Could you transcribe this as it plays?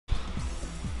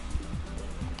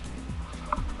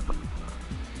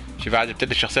شوف عاد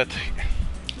بتدي الشخصيات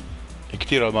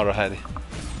كتير المرة هذه.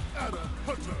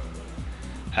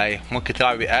 هاي ممكن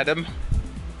تلعبي بآدم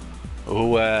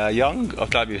وهو يونغ او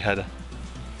تلعبي بهذا.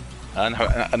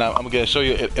 انا I'm gonna show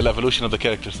you the evolution of the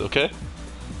characters, okay?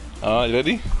 You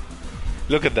ready?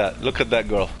 Look at that. Look at that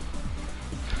girl.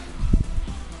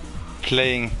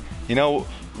 Playing, you know,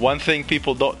 one thing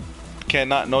people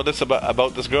cannot notice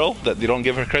about this girl that they don't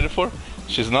give her credit for,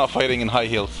 she's not fighting in high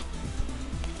heels.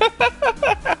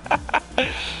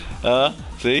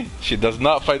 See? She does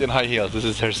not fight in high heels. This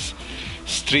is her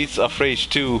Streets of Rage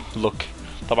 2 look.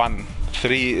 طبعا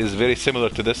 3 is very similar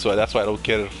to this, so that's why I don't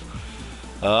care.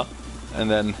 And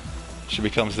then she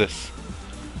becomes this.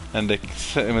 And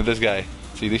this guy.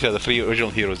 See, these are the 3 original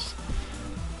heroes.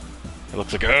 It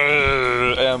looks like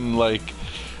I'm like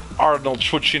Arnold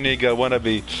Schwarzenegger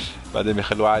wannabe. بعدين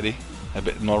بيخلوه عادي, a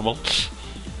bit normal.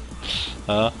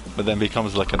 But then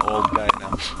becomes like an old guy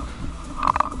now.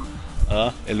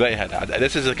 الباقي هذا.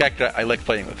 This is the character I like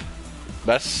playing with.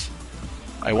 بس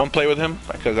I won't play with him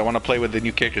because I want to play with the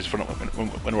new characters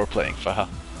when we're playing. فها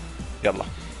يلا.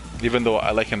 Even though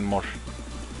I like him more.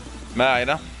 ما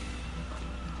علينا.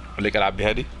 أقول لك ألعب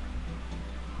بهذه.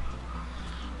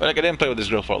 But I didn't play with this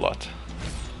girl for a lot.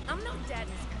 I'm not dead.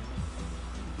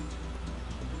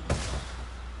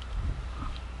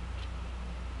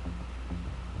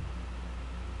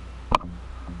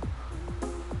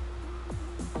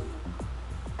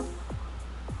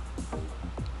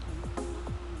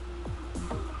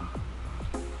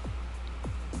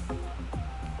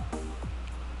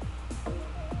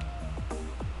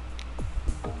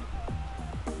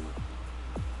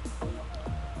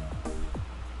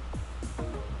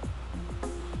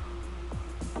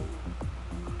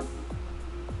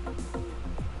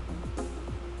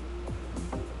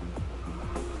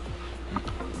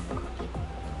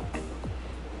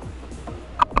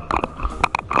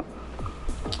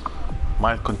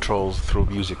 Mind controls through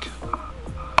music.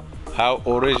 How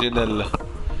original.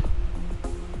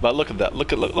 But look at that.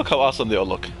 Look how awesome they all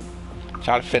look. مش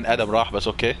عارف فين آدم راح بس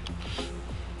okay.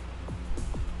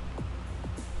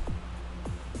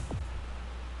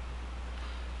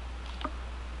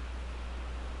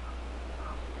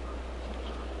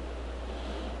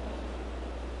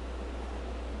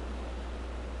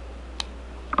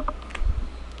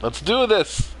 Let's do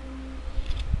this.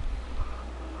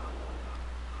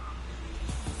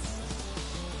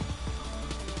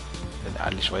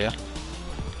 نعلي شوية.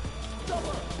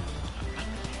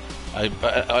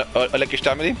 اقول لك ايش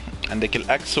تعملي؟ عندك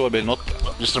الاكس هو بينط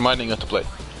just reminding you to play.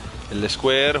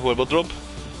 السكوير هو بيضرب.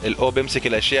 الاو بيمسك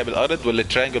الاشياء بالارض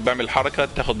والترينجل بيعمل حركة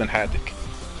تاخد من حياتك.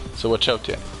 So watch out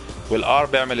يعني. والار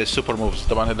بيعمل السوبر موفز.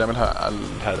 طبعا هذا بيعملها على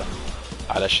هذا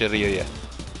على الشريريات.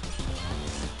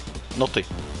 نطي.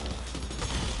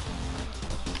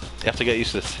 You have to get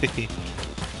used to this.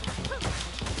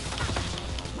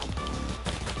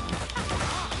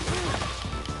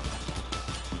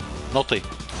 نطي.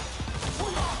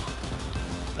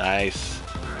 نايس.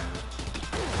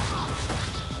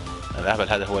 الأهبل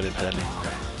هذا هو اللي بهدلني.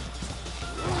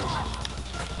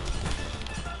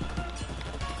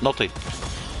 نطي.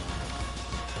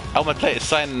 أول ما تلاقي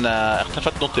الساين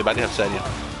اختفت نطي بعدها بثانية.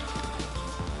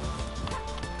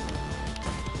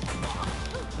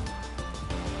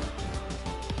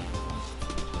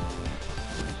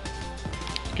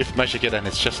 كيف ماشي كده and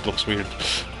his chest looks weird.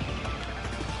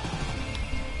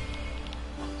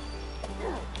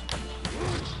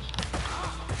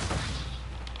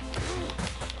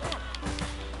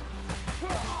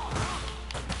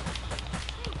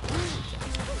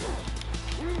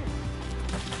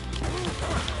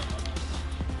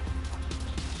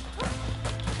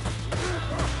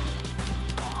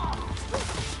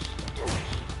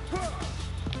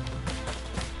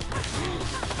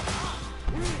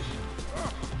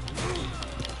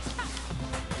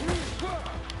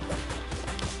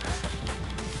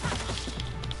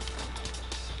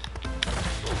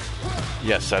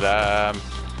 يا سلام.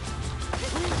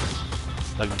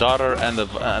 The daughter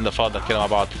and the father كانوا مع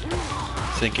بعض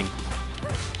thinking.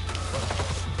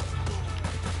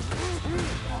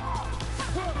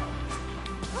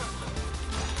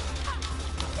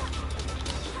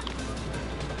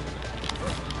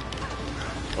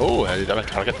 اوه هذه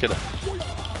عملت حركات كده.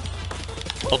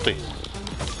 حطي.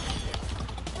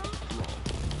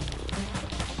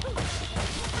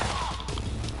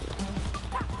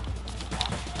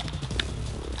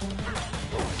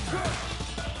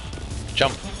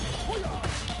 جمب.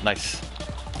 نايس.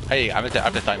 هي عملت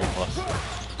تايمينج خلاص.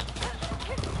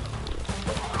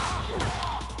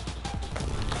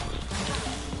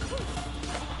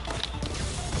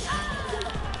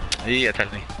 هي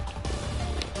قتلني.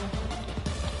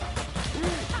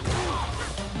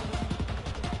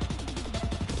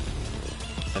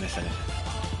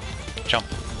 jump.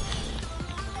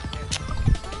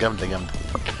 جامدة جامدة.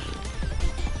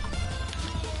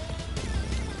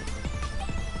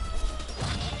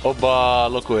 اوبا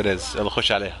look where it is. يلا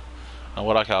خش عليها. انا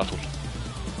وراك على طول.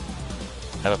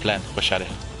 have a plan. خش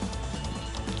عليها.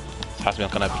 حاسبي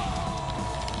القنابل.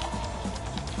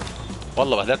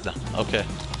 والله بهدلتنا. اوكي.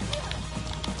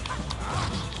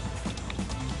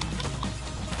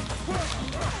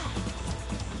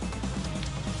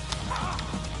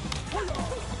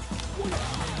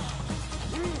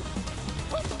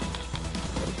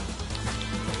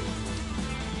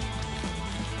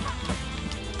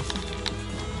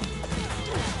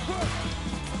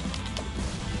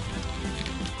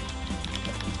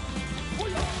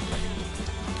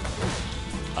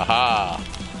 اها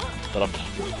ضربتها.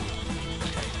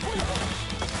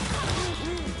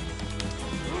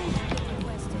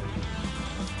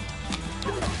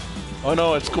 Oh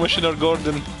no, it's Commissioner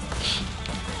Gordon.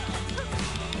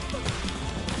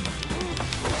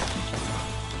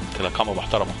 كده قامة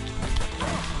محترمة.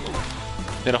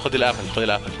 هنا خدي الابل، خدي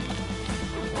الابل.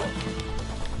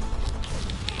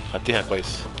 خدتيها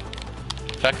كويس.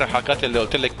 فاكرة الحركات اللي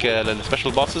قلت لك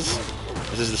للسبيشال باسز؟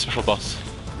 This is the special boss.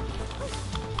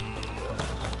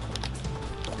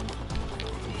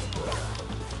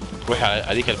 روحي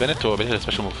عليك البنت وبعدين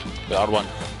السبيشال موف بالار 1.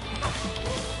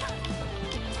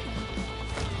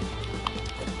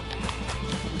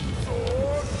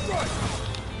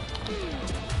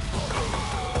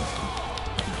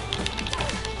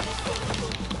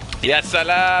 يا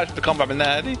سلام شفت كم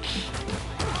عملناها هذه.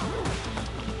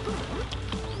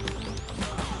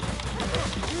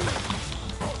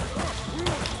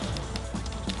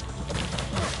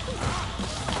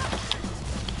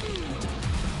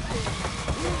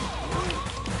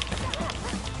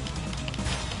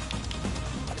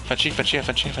 فنشيه فنشيه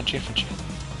فنشيه فنشيه فنشيه.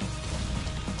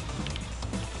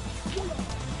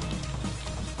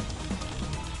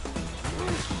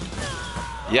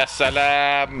 يا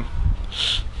سلام.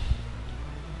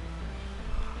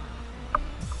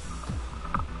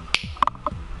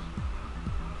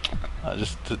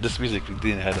 just this music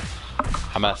بيديني هذا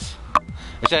حماس.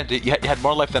 You had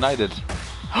more life than I did.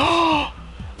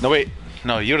 No wait,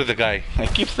 no, you're the guy. I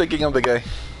keep thinking I'm the guy.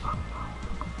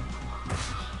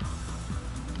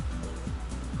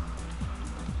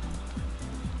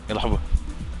 يلا حبه.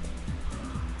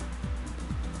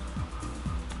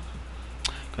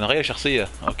 كنا نغير شخصية.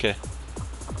 اوكي.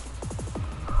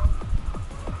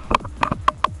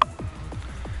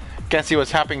 Can't see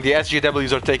what's happening. The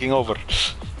SGWs are taking over.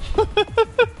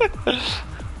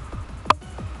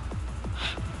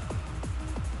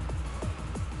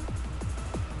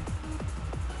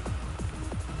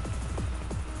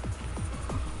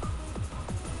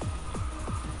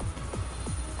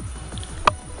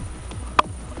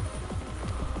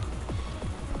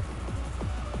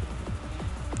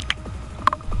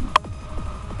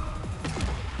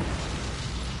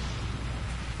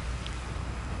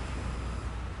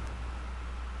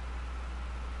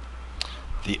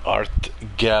 The art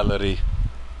gallery.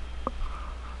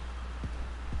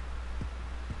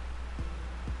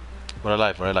 We're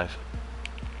alive, we're alive.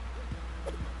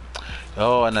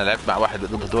 Oh, أنا لعبت مع واحد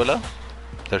ضد دولة.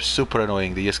 They're super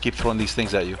annoying. They just keep throwing these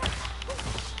things at you.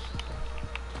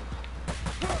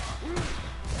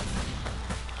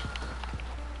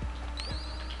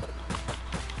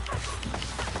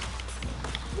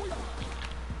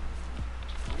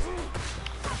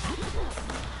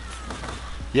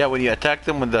 Yeah, when you attack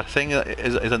them, when the thing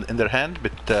is in their hand,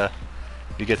 but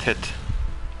you get hit.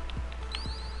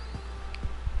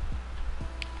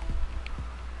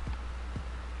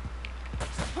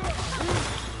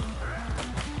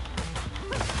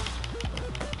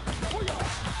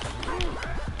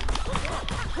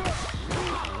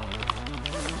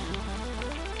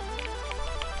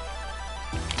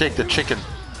 Take the chicken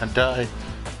and die.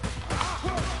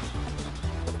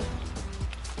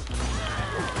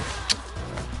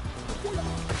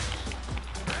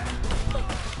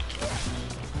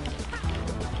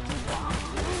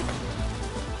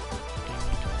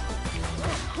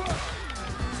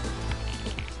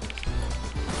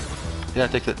 Yeah,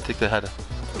 take the هذا.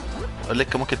 اقول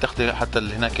لك ممكن تاخدي حتى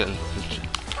اللي هناك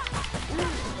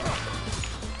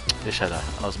ايش هذا؟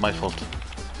 That was my fault.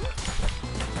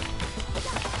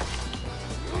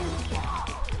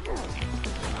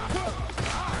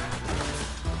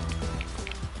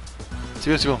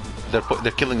 سيبهم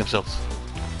they're killing themselves.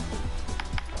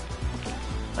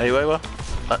 ايوه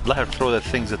let her throw the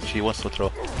things that she wants to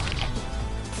throw.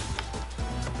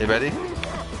 ابعدي.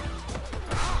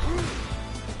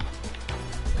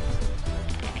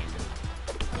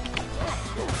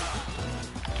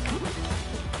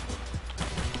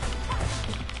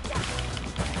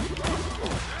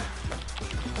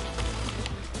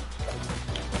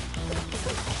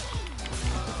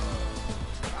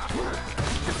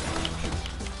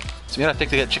 Samira, take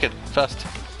the chicken fast.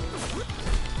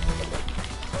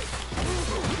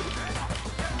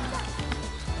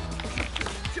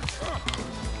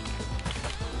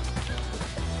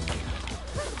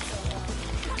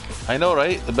 I know,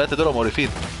 right? البنات دول مقرفين.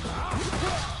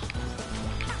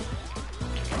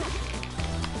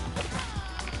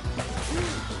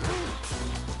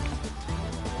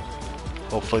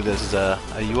 Hopefully there's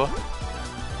أيوة.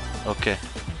 Okay.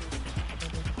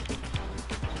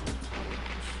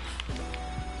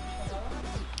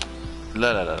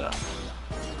 لا لا لا لا.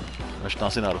 مش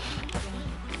ناقصين أعرف.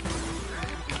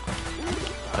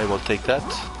 I will take that.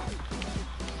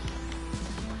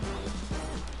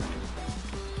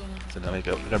 Let me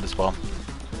grab this bomb.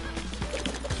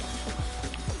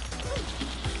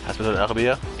 حسب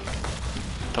الأغبياء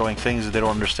throwing things they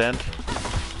don't understand.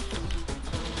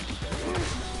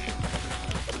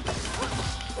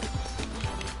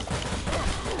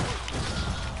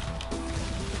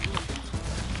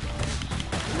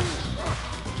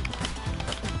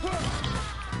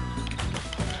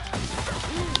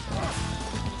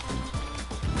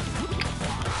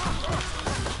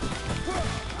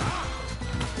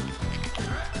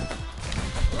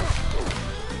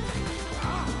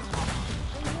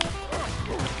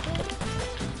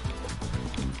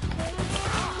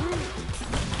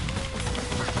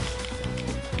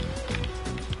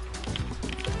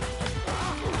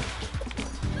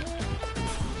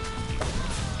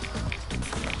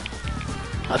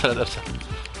 ثلاث أرسل.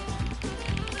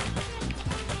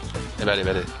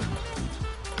 ابعد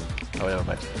أو يا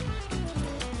بعد.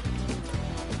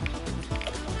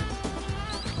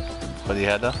 خذي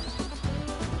هذا.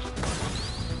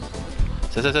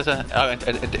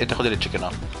 انت خذ لي التشيكن.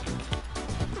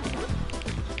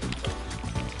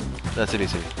 لا سيبي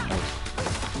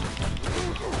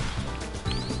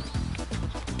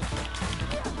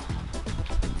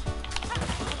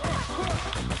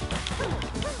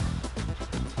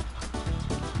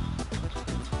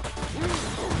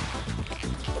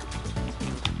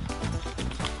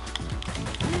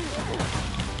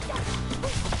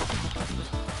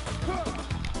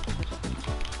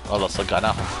والله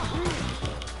صقعناهم.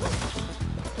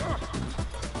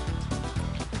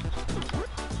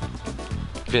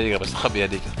 في هذيك بس خبي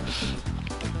هذيك.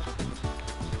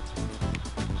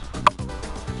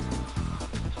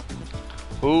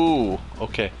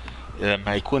 اوكي.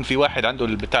 لما يكون في واحد عنده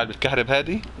البتاع بالكهرب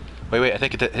هذه. wait I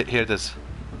think here it is.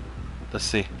 Let's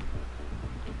see.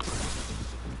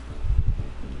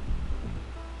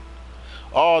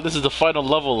 Oh, this is the final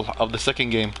level of the second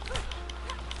game.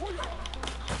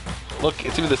 Look,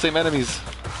 it's even the same enemies.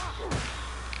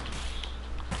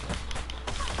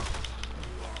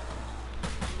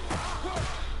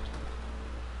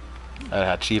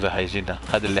 هاد شيفا هيجينا.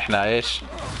 هذا اللي احنا ايش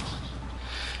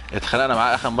اتخانقنا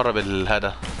معاه اخر مرة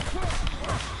بالهذا.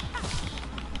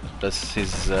 بس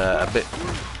he's a bit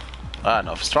I don't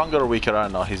know if stronger or weaker. I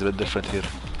don't know. He's a bit different here.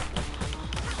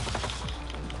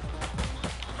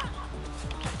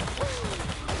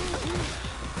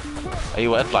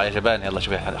 ايوه اطلع يا جبان. يلا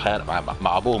شوف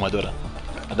مع ابوهم هذول.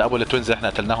 هذا ابو التوينز احنا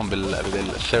قتلناهم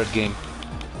بالثيرد جيم.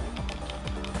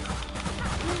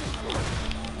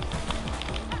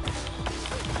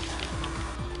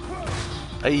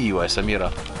 ايوه يا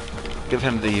سميرة. Give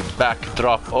him the back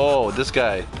drop. Oh, this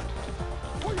guy.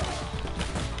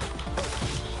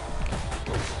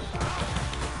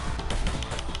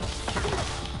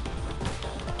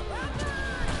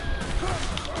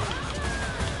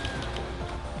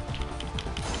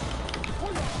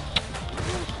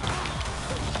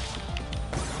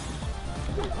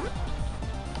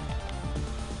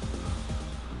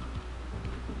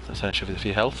 نشوف اذا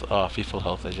في هيلث. في فول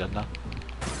هيلث اجلنا.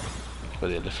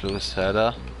 خذي الفلوس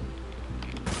هذا.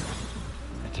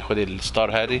 انت خذي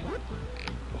الستار هذه.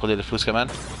 وخذي الفلوس كمان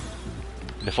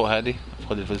اللي فوق هذه.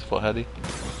 خذي الفلوس فوق هذه.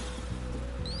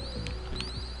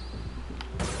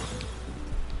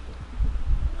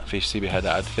 فيش سيبي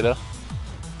هذا عاد كذا.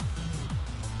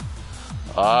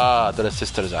 دول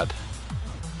السيسترز عاد.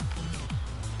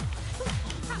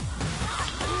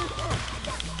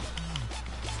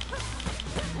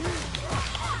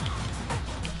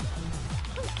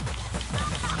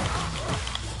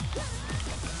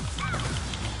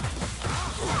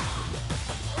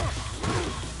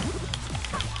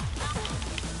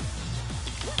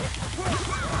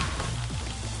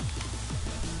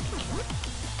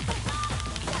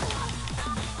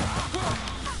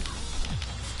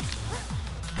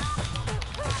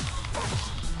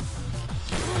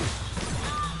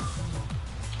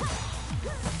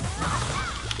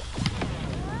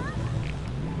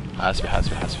 حاسبي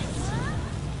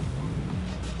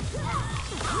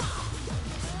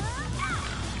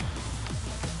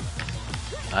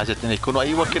عايز اتنين يكونوا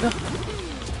ايوه كده.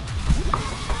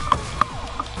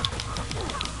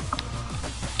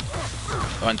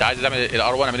 طب انت عايز تعمل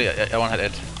الار 1 اعمل ايه؟ 1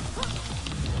 هات.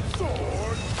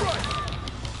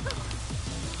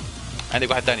 عندك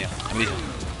واحد تانية اعمليها.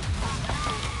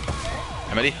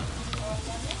 اعمليها.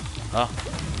 اه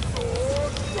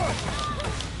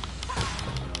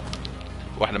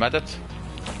واحدة ماتت.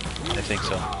 I think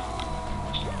so.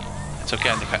 It's okay.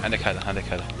 عندك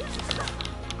هذا.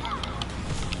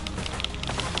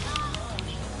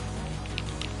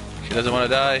 She doesn't wanna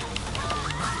die.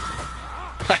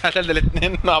 قتلنا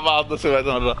الاثنين مع بعض سويت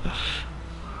مرة.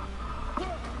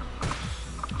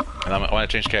 And I wanna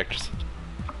change characters.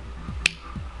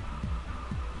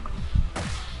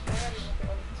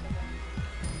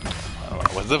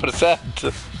 Was never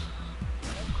said.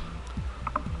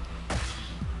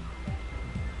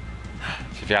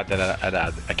 في عندنا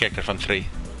a character from 3.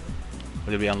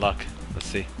 Will it be unlocked? Let's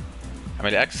see.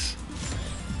 اعملي X.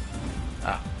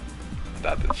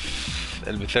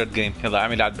 الثيرد جيم. يلا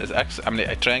اعملي عاد X.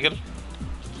 اعملي triangle.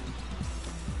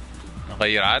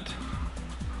 نغير عاد.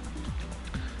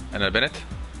 انا البنت.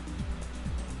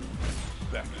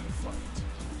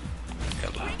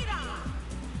 يلا.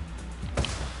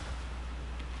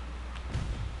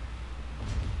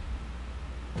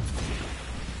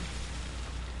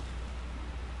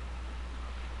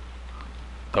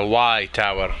 The Y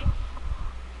tower.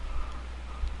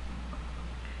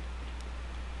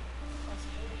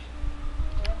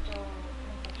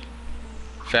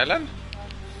 فعلا؟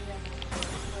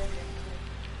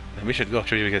 We should go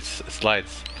show you get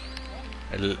slides.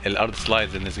 الأرض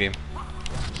slides in this game.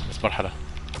 بس مرحلة.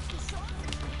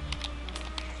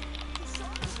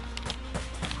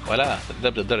 ولا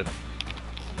ضرب.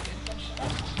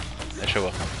 ايش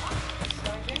هو؟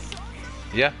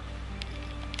 Yeah.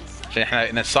 عشان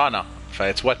احنا نصانا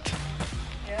فايتس وات.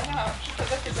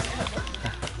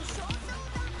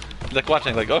 Like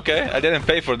watching, like okay, I didn't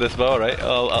pay for this, but alright,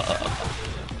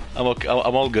 I'm okay,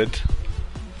 I'm all good.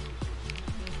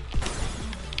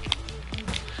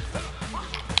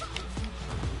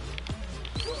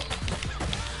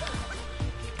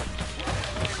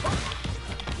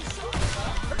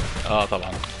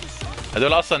 طبعا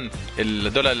هذول اصلا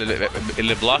هذول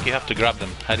اللي بلاك you have to grab them.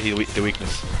 هذه هي the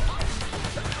weakness.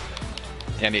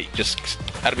 يعني just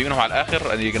اربي منهم على الاخر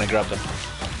and you're gonna grab them.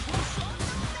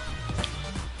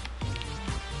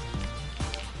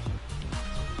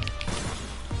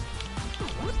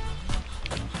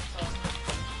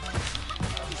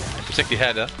 مسكتي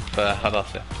هذا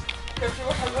فخلاص يعني. كان في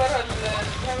واحد ورا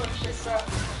الكاميرا مش شايفاه.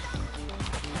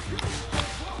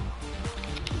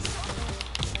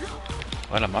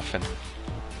 ولا معفن.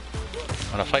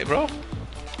 wanna fight bro?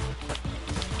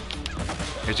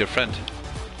 Here's your friend.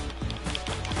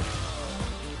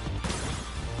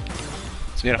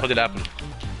 Samira, خد الابل.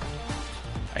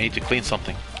 I need to clean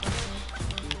something.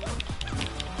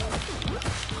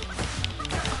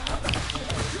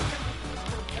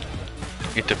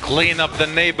 Need to clean up the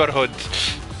neighborhood.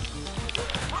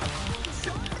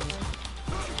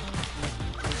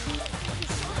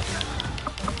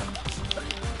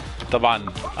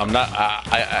 طبعا I'm not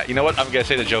you know what, I'm gonna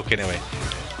say the joke anyway.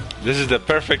 This is the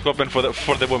perfect weapon for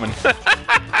the woman.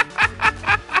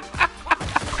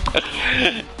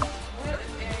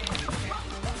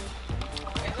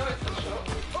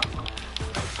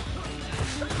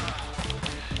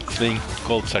 It's being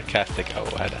called sarcastic أو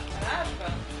هذا.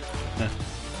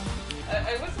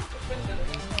 I wasn't offended, I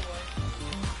don't know why.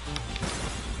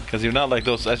 Because you're not like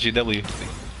those SGW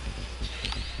thing.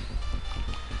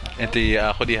 انت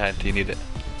خديها انت need it.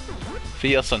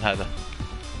 في اصلا هذا.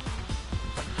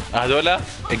 هذولا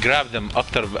grab them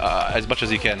اكتر as much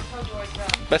as you can.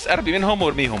 بس اربي منهم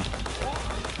وارميهم.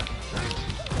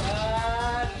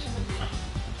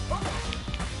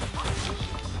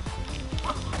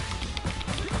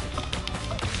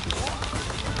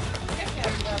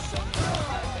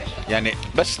 يعني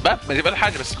بس ما تبقى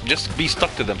حاجه بس just be stuck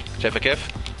to them. شايفه كيف؟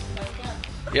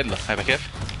 يلا شايفه كيف؟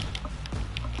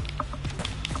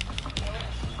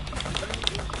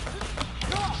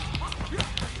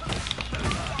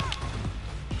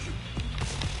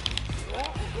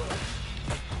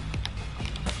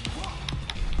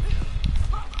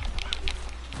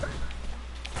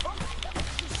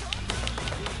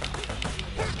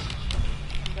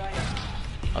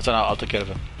 اصلا I'll take care of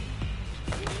him.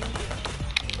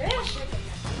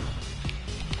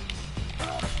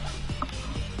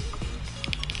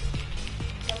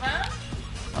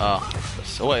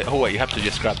 بس هو you have to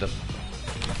just grab them.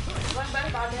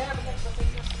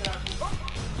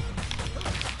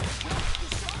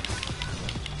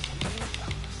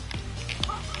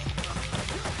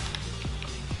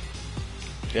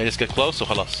 Yeah, just get close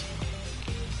وخلاص.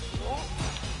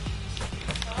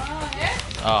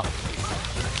 هيك؟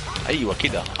 ايوه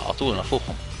كده على طول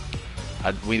نفوخهم.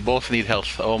 We both need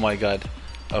health. Oh my god.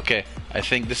 Okay, I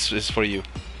think this is for you.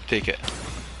 Take it.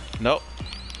 No.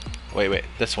 Wait,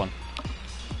 this one.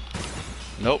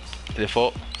 Nope. اللي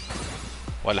فوق.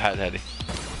 ولا هذه.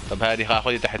 طب هذه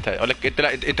خذي تحت هذه. اقول لك انت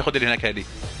لا انت خذ اللي هناك هذه.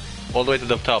 All the way to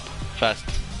the top.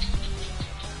 Fast.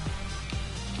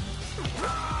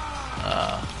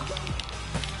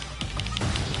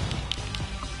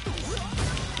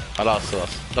 خلاص.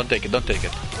 Don't take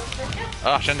it.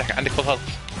 عشان عندك full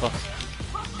health. خلاص.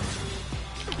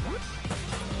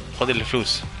 خذ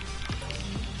الفلوس.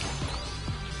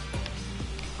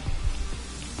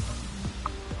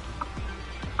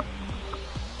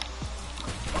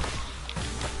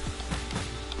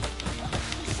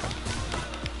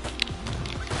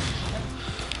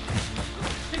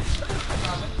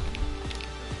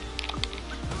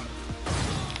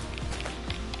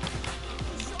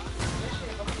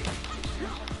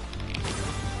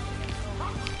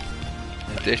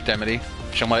 انت ايش تعمل ايه؟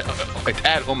 عشان ما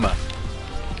اتقال هما.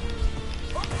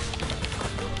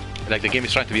 Like the game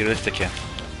is trying to be realistic here.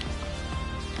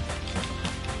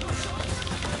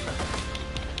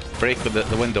 Break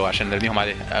the window عشان نرميهم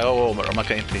عليه. ما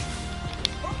كان entry.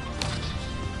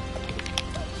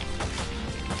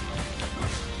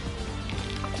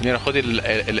 سميرة خدي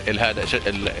هذا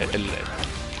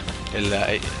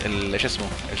شو اسمه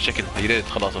الشكل يريد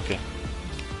خلاص اوكي.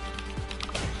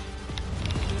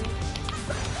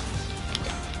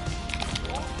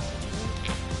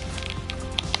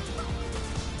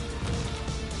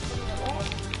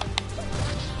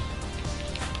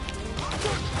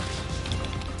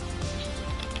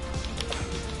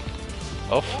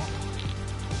 اوف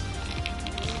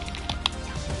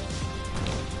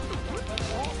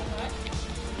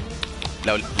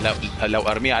لو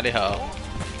ارميه عليها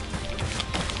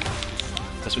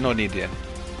بس نو نيد يعني.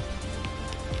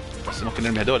 بس ممكن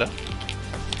نرمي هدول.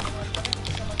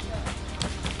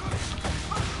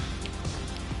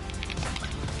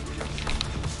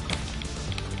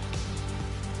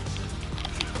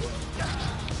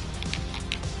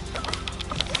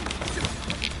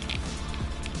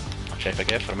 شايفه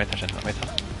كيف رميتها عشان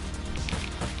رميتها.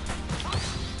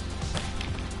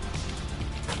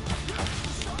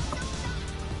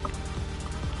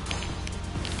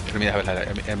 ارمي لها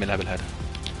بالهذا. ارمي لها بالهذا.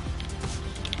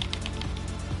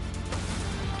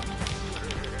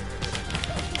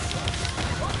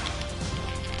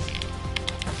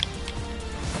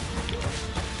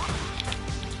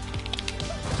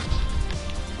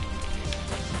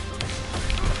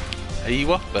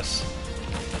 ايوه بس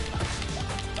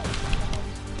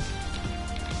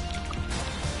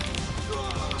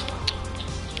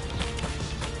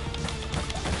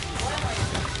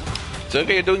It's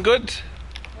okay, you're doing good.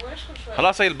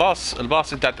 خلاص هي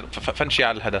الباص انت فنشي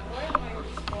على الهدى.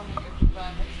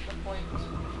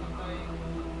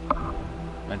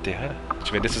 انت هذا.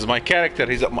 This is my character.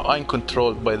 He's mind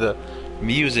controlled by the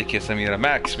music يا سميرة.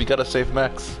 Max, we gotta save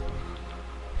Max.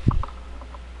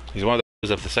 He's one of the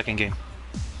heroes of the second game.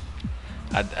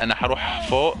 أنا حروح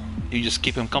فوق. You just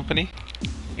keep him company.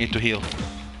 You need to heal.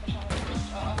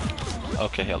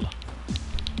 Okay, يلا.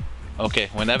 Okay,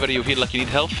 whenever you feel like you need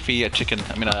help, في chicken.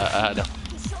 I mean, هذا.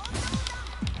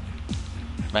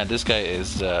 Man, this guy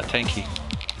is tanky.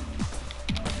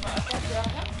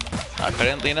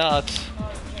 Apparently not.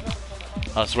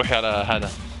 خلاص روحي على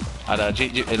هذا. على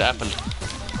جي الابل.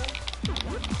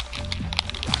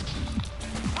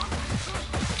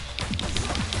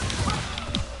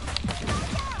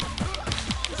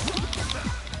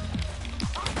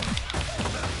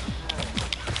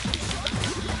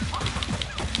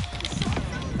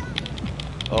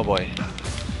 Oh boy.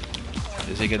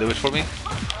 Is he gonna do it for me?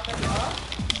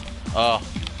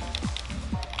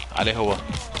 عليه هو.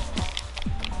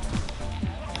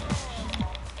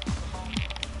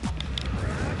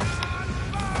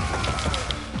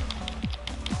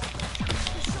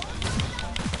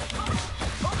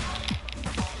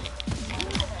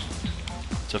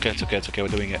 It's okay, we're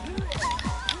doing it.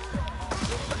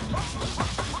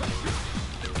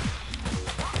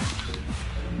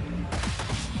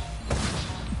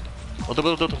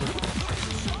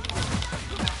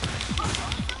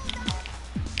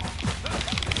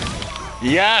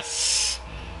 Yes!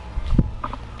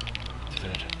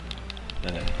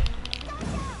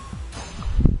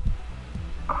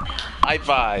 High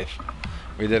five!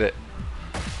 We did it.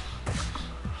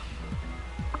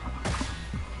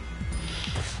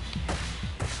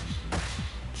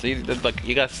 See, like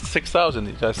you got 6,000.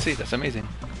 You guys see, that's amazing.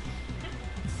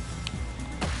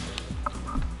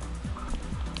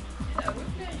 Yeah, we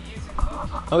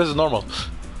No, this is normal.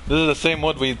 This is the same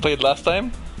mode we played last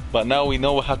time, but now we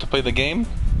know how to play the game.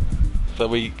 So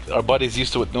our body's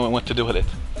used to it, knowing what to do with it.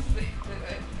 بس the game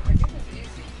is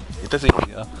easy. It is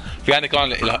easy. في عندك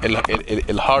كمان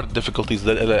الهارد difficulties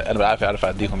ده انا بعرف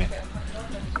اعديهم يعني.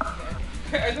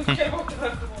 I don't care about the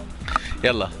hard one.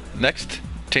 يلا next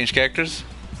change characters.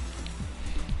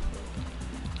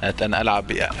 انا العب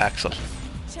باكسل.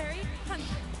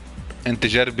 انت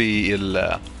جربي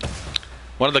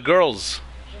one of the girls.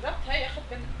 جربت هاي اخذ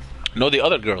بنت. No, the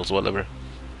other girls whatever.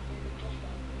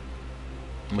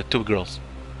 With two girls.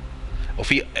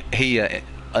 وفي هي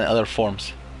other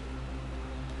forms.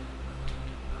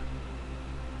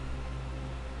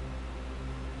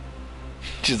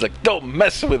 She's like, don't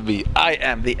mess with me. I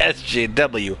am the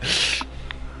SJW.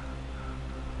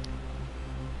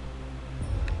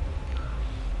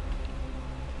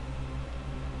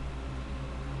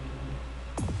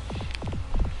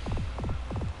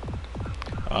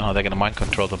 Oh, they're gonna mind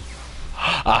control them.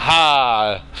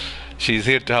 Aha! She's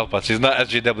here to help us. She's not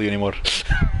SJW anymore.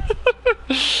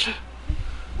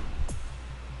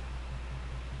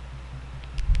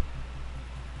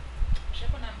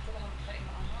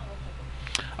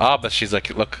 But she's like,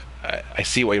 look, I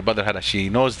see what your brother had. She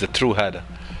knows the true Hada.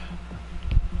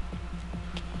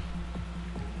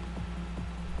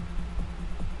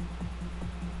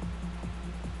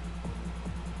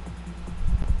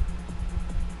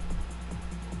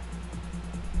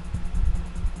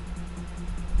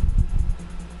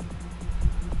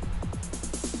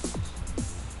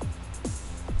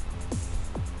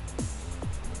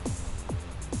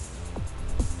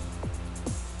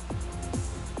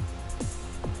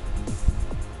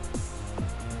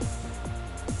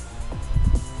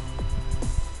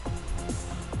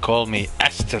 Call me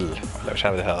Estel. مش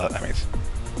عارف the hell that means.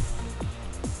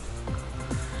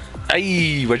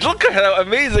 But look at how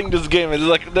amazing this game is.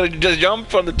 Like they just jump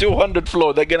from the 200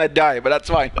 floor. They're gonna die, but that's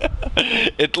fine.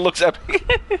 It looks epic.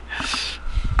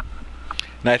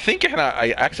 Now I think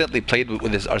I accidentally played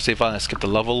with this RC file and I skipped a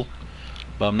level,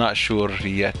 but I'm not sure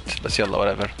yet. But يلا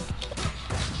whatever.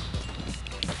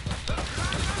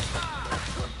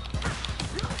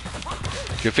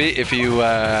 If you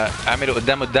اعمله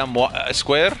قدام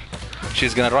square,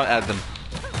 she's gonna run at them.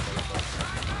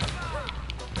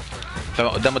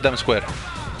 قدام square.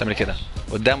 تعمل كده.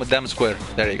 قدام square.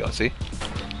 There you go. See?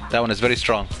 That one is very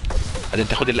strong. بعدين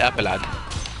تاخد الابل عاد.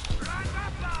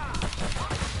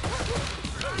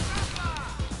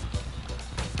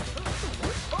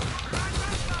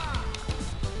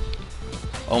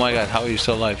 Oh my god, how are you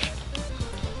still alive?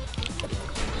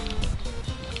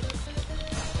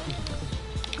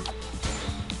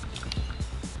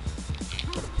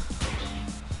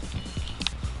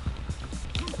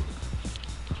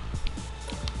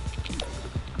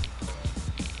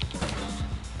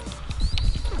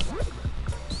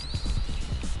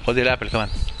 خذي الابل كمان.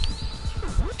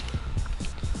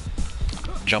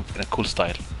 Jump in a cool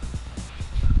style.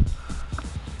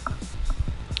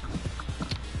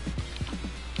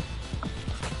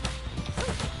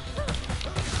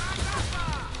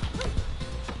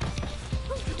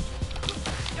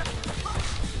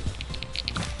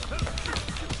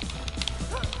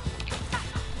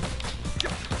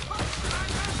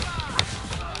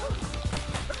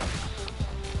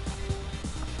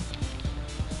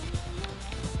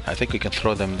 I think we can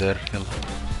throw them there. يلا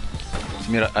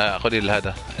سميرة خذي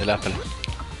هذا الابل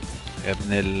يا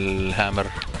ابن الهامر.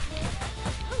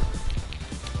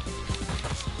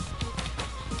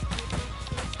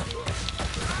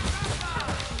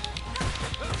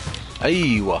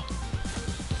 ايوه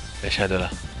ايش هذا؟ لا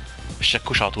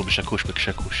بالشكوش على طول. بالشكوش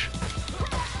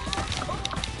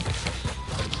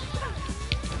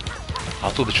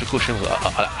على طول بالشكوش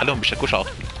عليهم بالشكوش على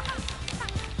طول.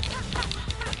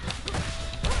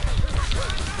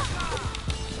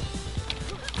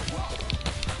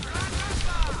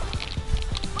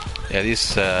 Yeah,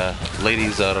 these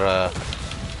ladies are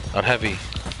heavy,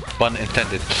 pun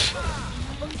intended.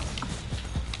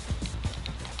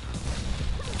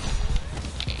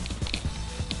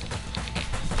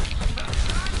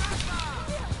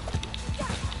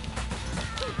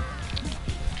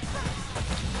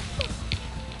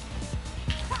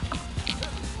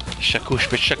 الشكوش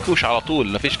بالشكوش على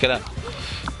طول، مفيش كلام.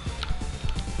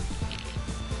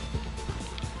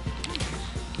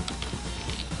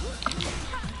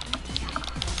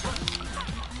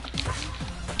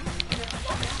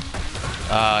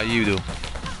 You do.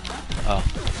 Oh.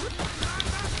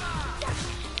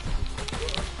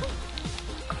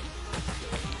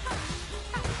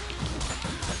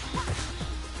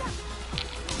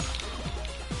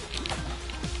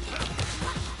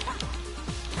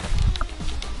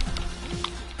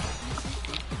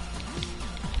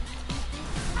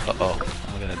 Oh,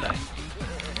 I'm gonna die.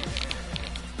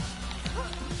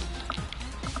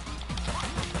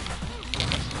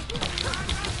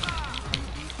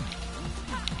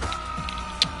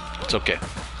 It's okay.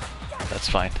 That's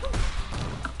fine.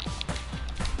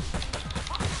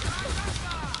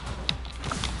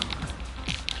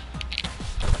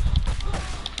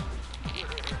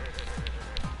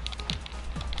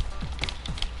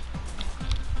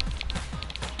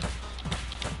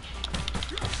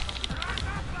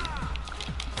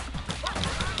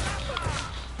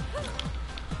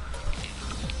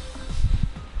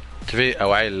 Very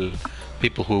awhile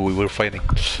people who we were fighting.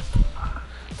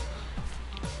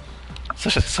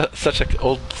 Such an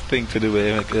old thing to do with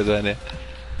him.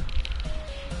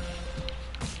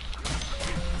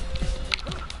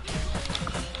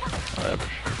 Whatever.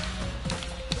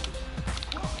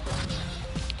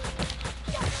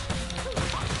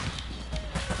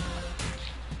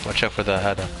 Watch out for the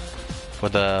Hada, for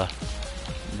the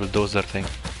bulldozer thing.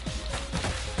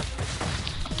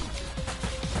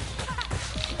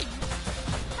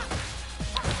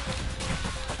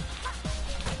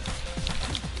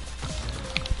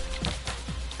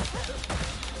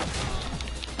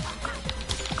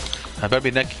 انا برمي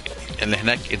هناك اللي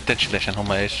هناك intentionally عشان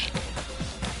هما ايش؟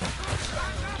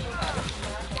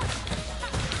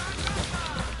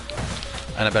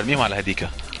 انا برميهم على هديكة.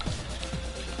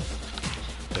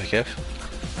 كيف؟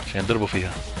 عشان يضربوا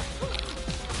فيها.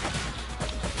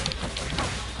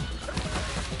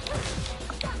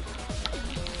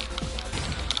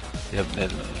 يا ابن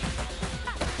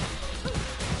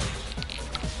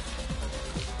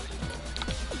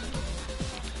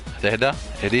هتهدى؟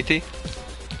 هديتي؟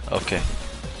 اوكي.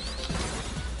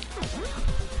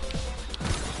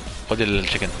 خد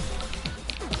الشيكن.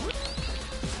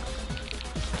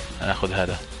 انا اخذ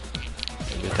هذا.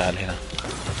 تعال هنا.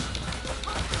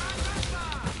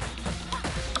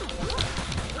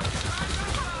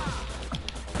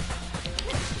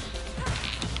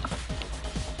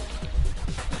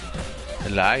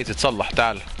 اللي عايز يتصلح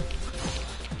تعال.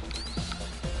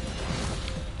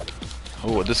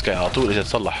 هو this guy على طول اجى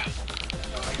يتصلح.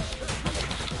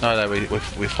 No,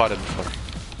 we fought him before.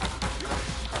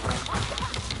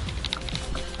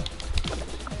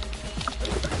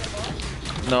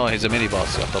 No, he's a mini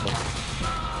boss يعتبر.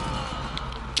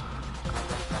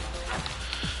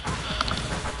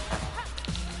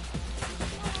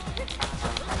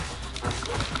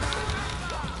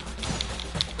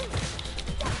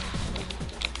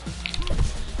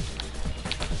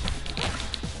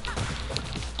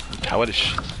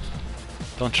 متحاولش.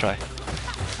 Don't try.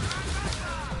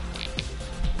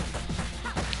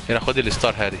 هنا خد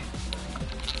الستار هذه.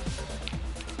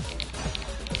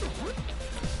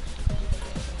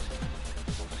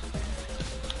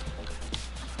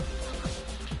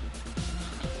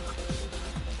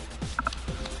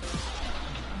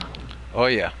 Oh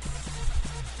yeah.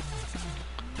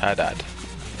 هذا عاد.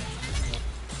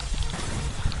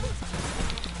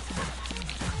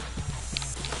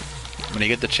 When you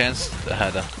get the chance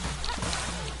هذا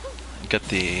get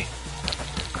the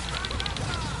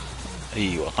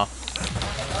ايوه ها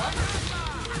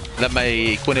لما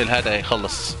يكون هذا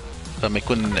يخلص لما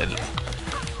يكون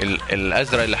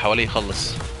الازرق اللي حواليه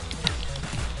يخلص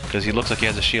because he looks like he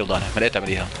has a shield on him. ما لقيت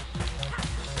اعمليها.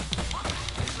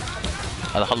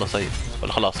 هذا خلص طيب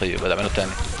ولا خلاص طيب بدأ اعمله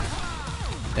تاني.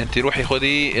 انت روحي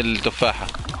خدي التفاحة.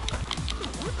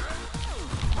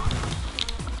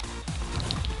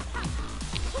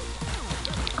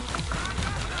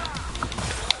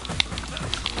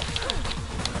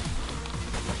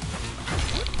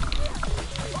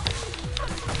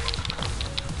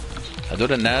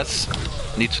 هدول الناس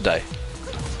need to die.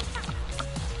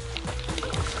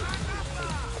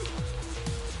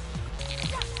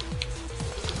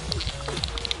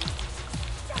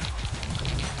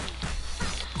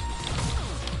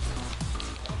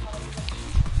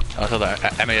 تضع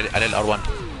اعمل عليه الار1.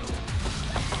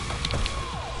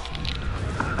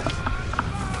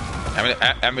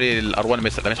 اعملي الار1 لما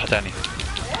يصحى تاني.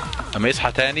 لما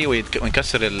يصحى تاني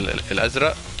وينكسر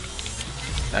الازرق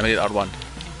اعملي الار1.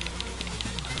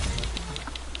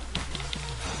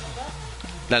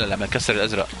 لا لما نكسر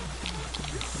الازرق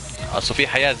اصل في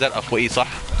حياة زرقاء فوقيه صح؟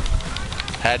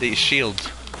 هذه الشيلد.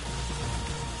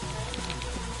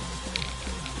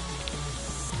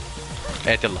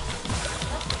 ايه يلا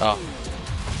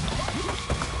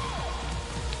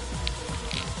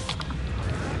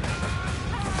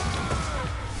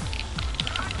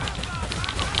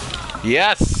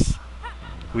Yes!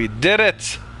 We did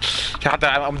it!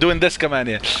 I'm doing this كمان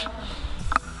يعني.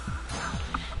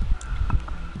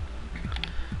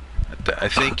 I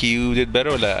think you did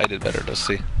better or I did better. Let's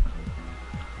see.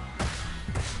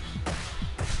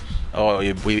 Oh,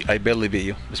 I barely beat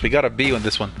you. But we got a B on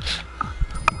this one.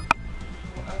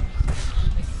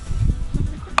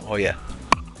 Oh yeah.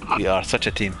 We are such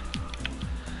a team.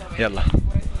 يلا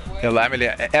يلا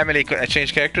اعملي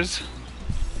change characters.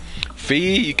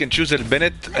 في you can choose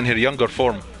البنت in her younger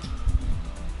form.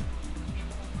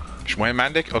 مش مهم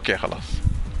عندك؟ اوكي خلاص.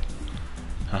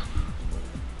 ها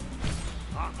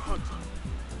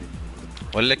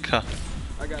اقول لك ها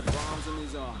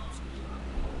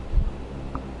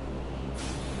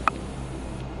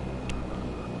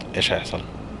ايش هيحصل؟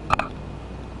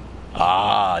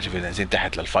 شوفي نازلين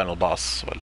تحت للفاينل باص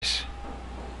ولا ايش؟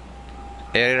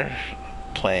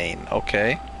 airplane.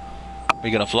 Okay,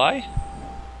 we gonna fly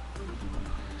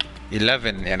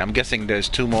 11 and I'm guessing there's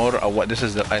two more or what. This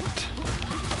is the it.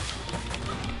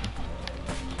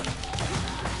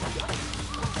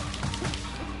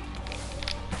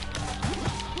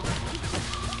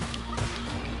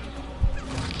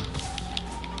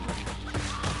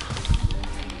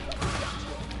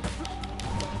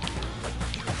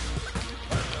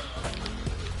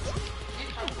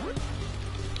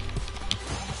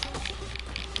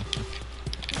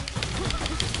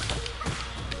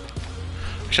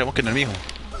 عشان ممكن نرميهم.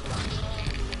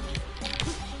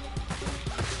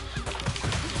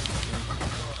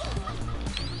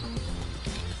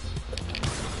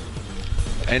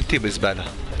 انتي بزبالة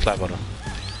اطلع برا.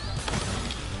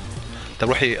 طب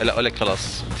روحي. لا اقول لك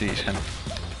خلاص انتي عشان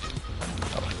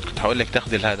كنت هقول لك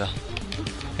تاخدي هذا.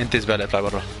 انتي زبالة اطلع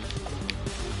برا.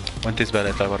 وانتي زبالة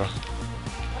اطلع برا.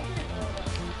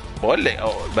 بقول لك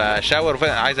بشاور فين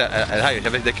عايزة هاي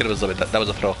شايف ده كده بالظبط. ده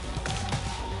بالظبط اهو.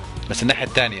 بس الناحية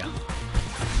الثانية.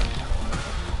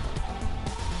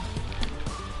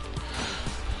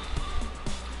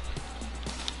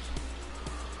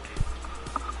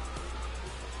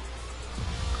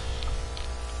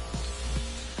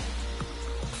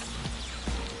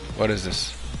 What is this?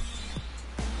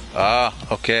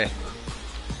 اوكي.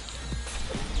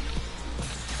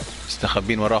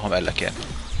 مستخبين وراهم قال لك يعني.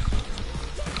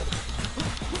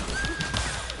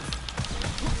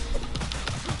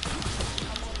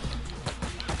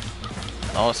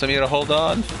 Samira, hold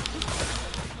on.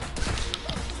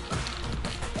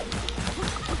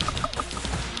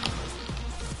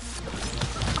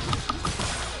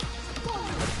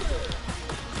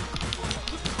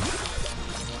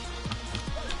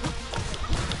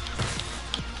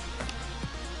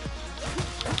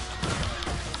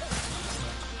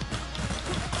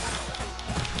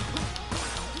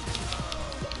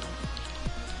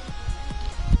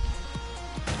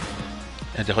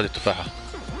 انت خد التفاحة.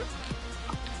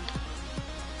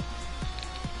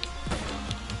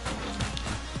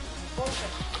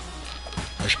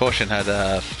 مش بوشن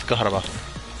هذا في كهرباء.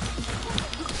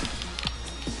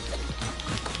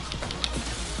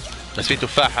 بس في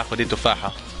تفاحة. خدي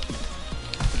تفاحة.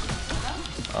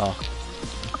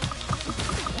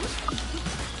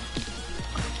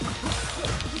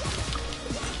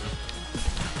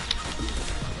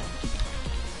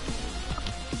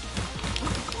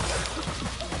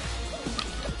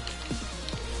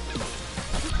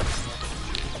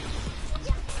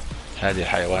 هذه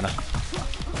الحيوانة.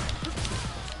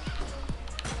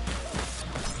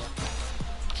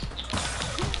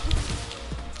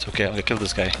 It's okay, I'm gonna kill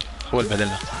this guy. هو اللي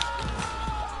بهدلنا.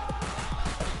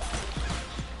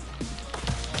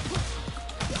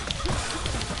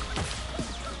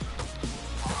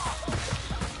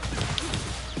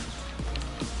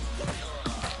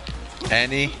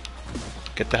 Annie,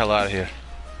 get the hell out of here.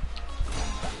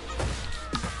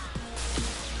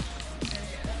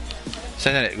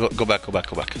 Go back.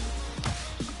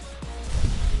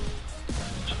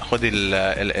 خدي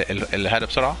هذا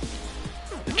بسرعة.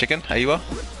 التشيكن. ايوه.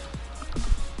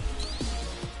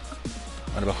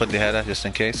 انا باخد لي هذا just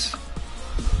in case.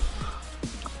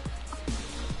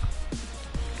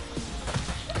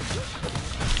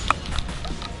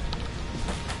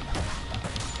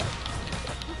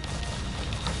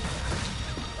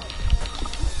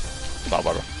 اطلع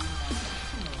برا.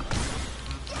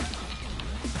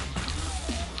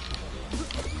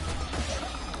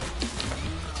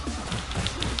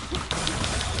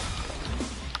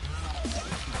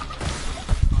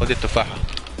 خدي التفاحة.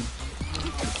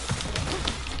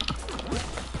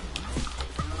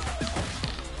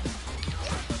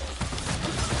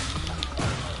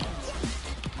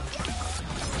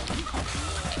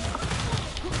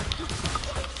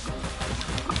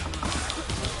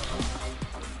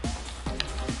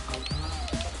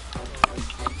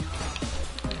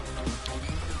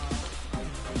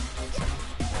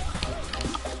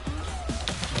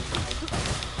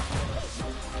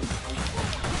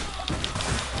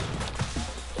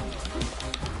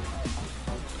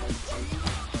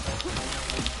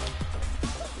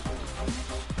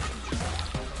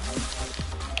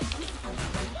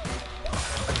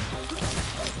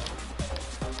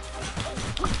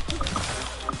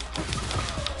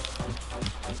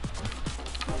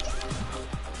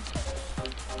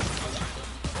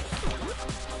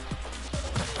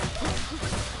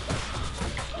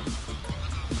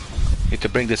 Need to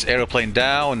bring this aeroplane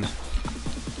down.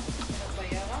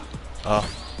 Oh.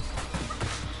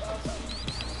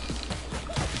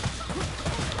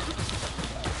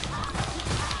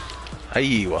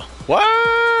 أيوة.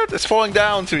 What? It's falling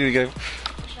down through the game.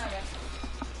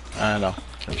 I don't know.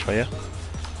 Can try it.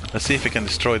 Let's see if we can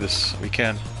destroy this. We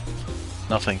can.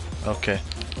 Nothing. Okay.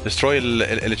 Destroy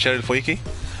الشارع الفوقي.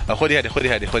 خدي هذه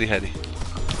خدي هذه خدي هذه.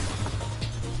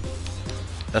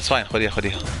 That's fine. خديها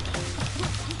خديها.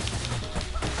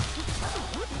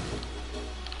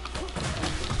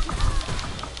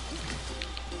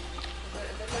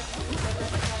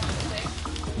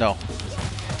 No.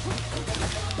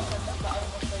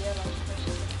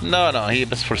 No, هي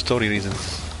بس for story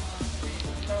reasons.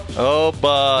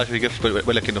 اوبا شو يقف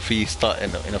بقول لك انه في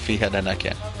انه في هذا هناك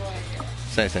يعني.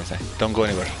 ساي don't go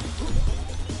anywhere.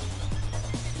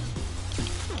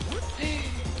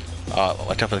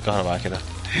 وقفت الكهرباء كده.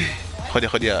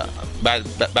 خدي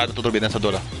بعد تضرب الناس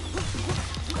هذول.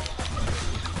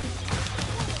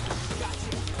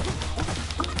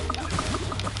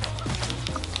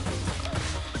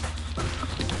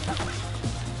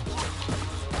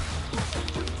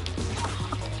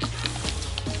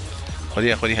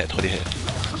 خديها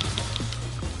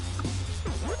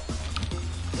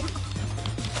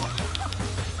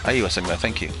ايوه سميرة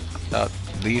thank you.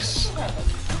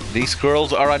 These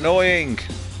girls are annoying.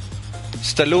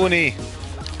 استلوني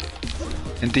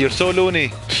انت you're so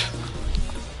loony.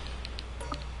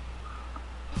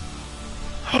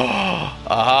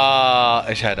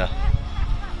 ايش هذا؟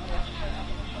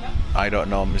 I don't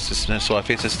know Mrs. Smith.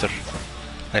 في sister.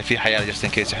 هاي في حياة just in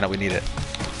case احنا we need it.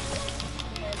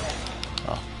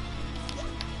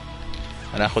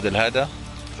 انا اخذ هذا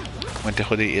وانت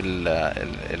خذي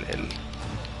ال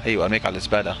ايوه ارميك على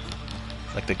الزبالة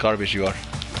like the garbage you are.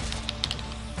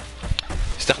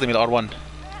 استخدمي الار 1.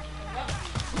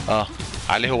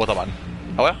 عليه هو طبعا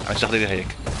عم تستخدميها هيك.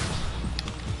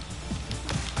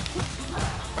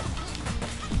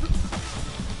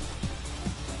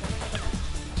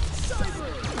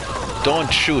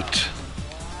 Don't shoot.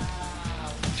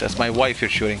 That's my wife you're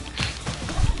shooting.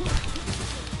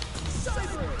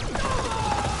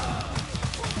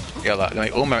 يلا لما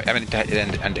يقوم اعمل انت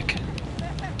عندك.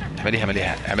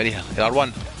 اعمليها الار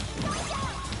 1.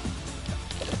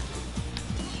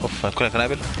 اوف كلها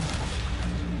قنابل.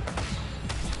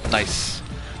 نايس.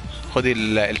 خدي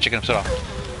التشيكن بسرعه.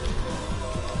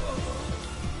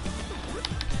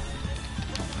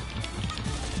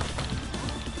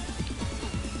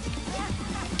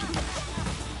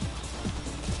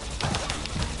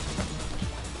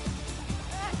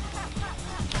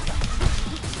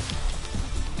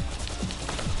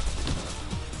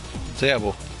 زي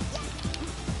ابوه.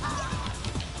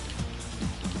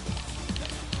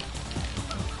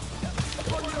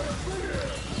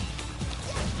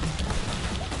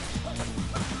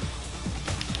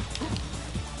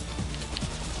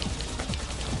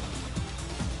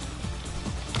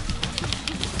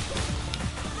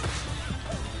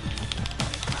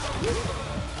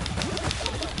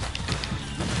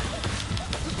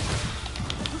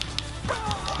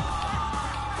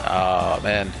 Oh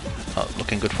man, not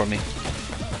looking good for me.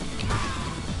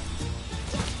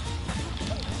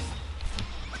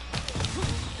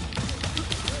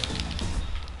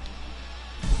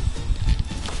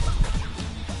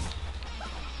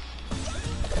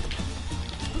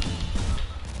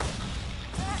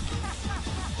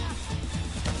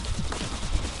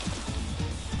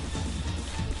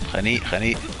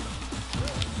 خنيق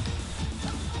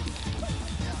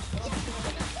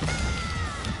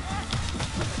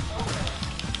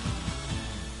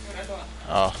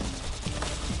اها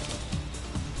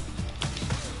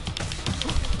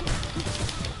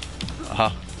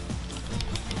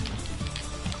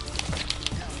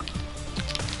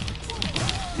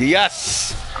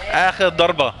يس اخر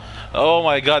ضربة. Oh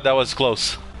my god that was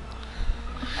close.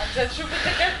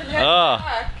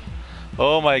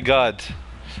 Oh my god.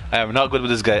 I am not good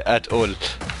with this guy at all.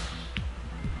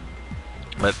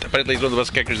 But apparently he's one of the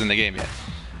best characters in the game, yeah.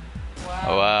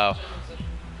 Wow.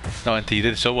 No, and you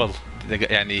did so well.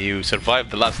 يعني you survived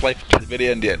the last life to the very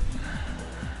end, yeah.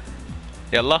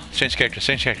 يلا change characters.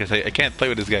 I can't play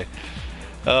with this guy.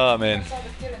 Oh man.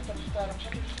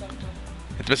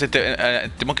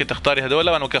 انت ممكن تختاري هذول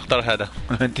وانا ممكن اختار هذا.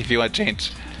 انت في one change.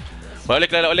 بقول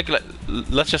لك لا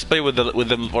let's just play with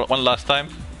them one last time.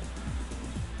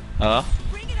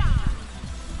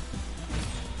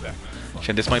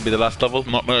 And this might be the last level.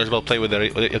 Might as well play with the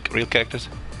real characters.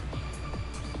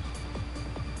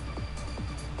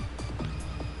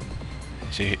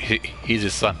 He's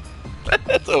his son.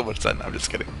 That's over, son. I'm just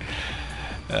kidding.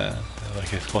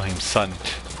 Like I call him son.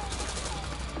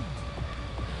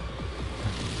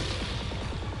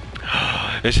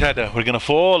 ايش هذا؟ We're gonna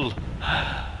fall.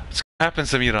 What's gonna happen,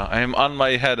 Samira? I'm on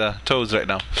my toes right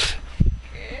now.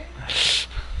 Okay.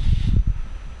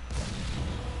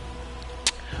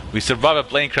 We survived a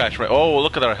plane crash, right? Oh,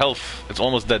 look at our health. It's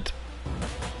almost dead.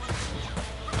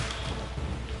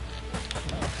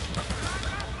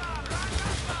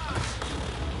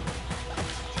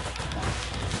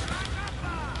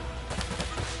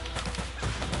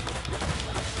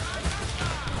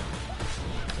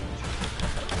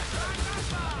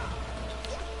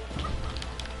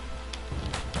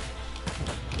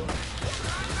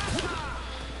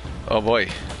 Oh boy.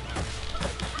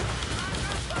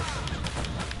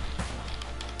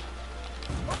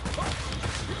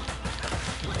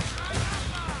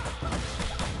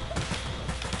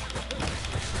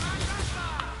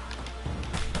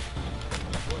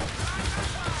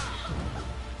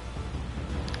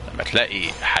 لما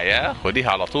تلاقي حياة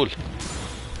خديها على طول.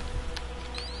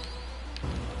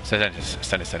 استنى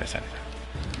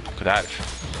كنت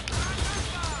عارف.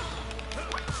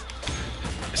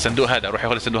 الصندوق هذا، روحي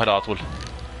خذي الصندوق هذا على طول.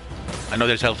 I know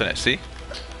there's health in it, see؟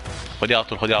 خديها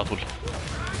على طول.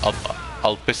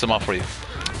 I'll piss them off for you.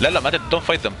 لا ما don't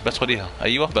fight them، بس خديها.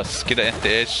 ايوه بس كده انت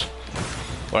ايش؟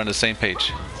 We're on the same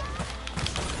page.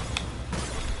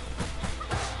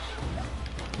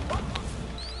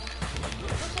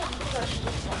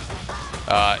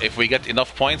 If we get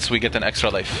enough points, we get an extra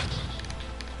life.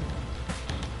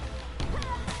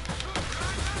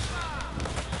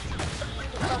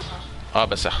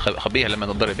 بس خبيها لما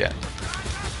نضرب يعني.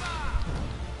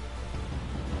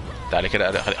 تعالي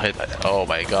كده. Oh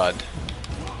my god.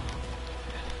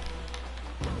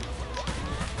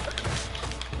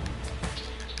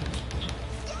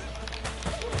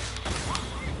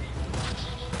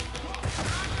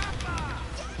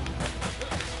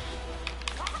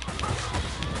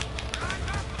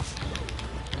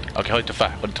 اوكي خد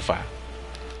التفاح.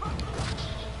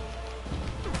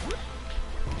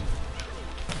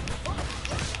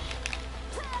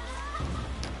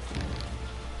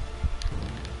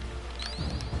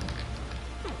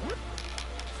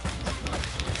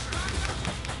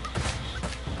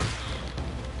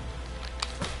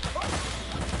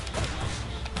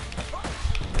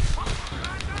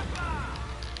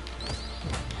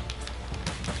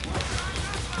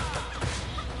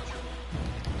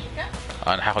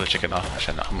 انا هاخد التشيكن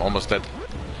عشان I'm almost dead.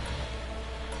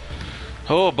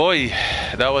 Oh boy,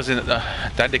 that was in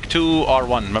Tactic 2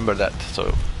 R1, remember that,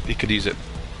 so you could use it.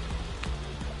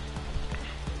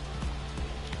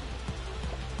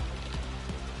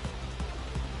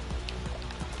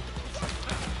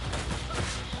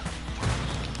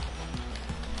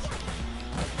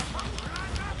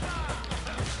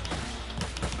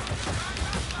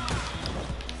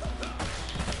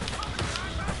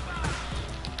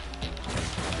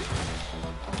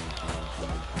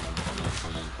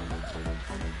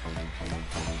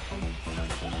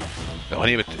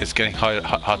 It's getting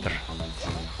hotter.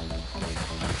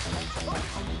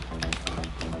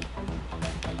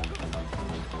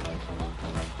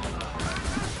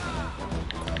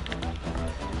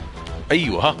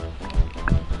 ايوه ها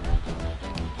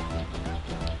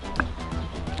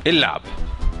العب.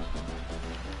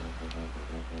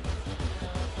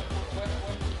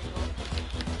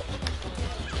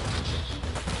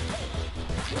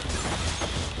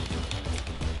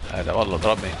 هذا والله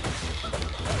ضربني.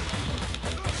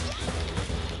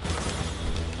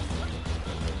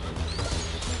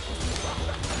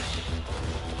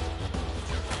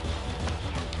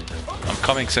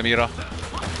 coming Samira.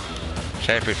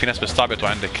 شايف في ناس بيستعبطوا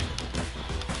عندك.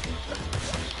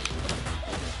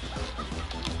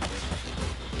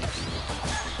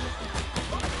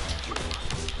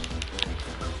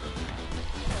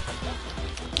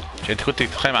 انت كنت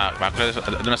تتخيل مع كل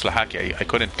دون اسلحاك. I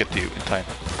couldn't get you in time.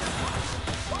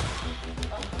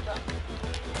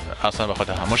 اصلا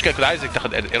باخدها. المشكلة كنت عايزك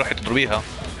تاخد روحي تضربيها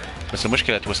بس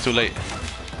المشكلة it was too late.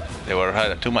 They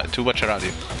were too much around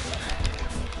you.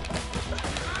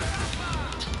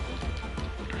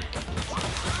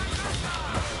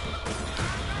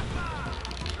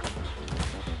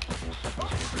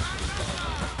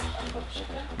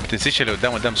 ما تنسيش اللي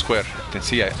قدام سكوير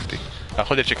تنسيها يا اختي.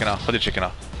 خد التشيكن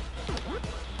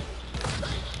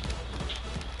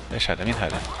ايش هذا؟ مين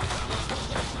هذا؟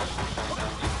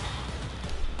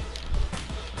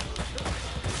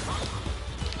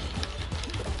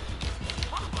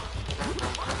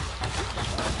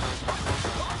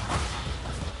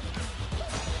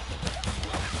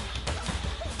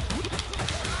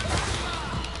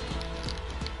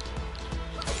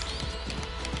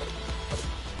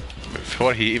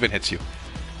 Before he even hits you.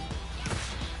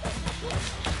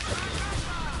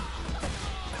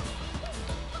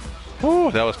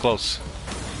 اوه that was close.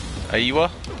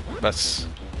 ايوه بس.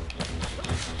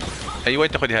 ايوه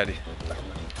انت خدي هذه.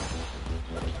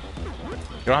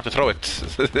 You don't have to throw it.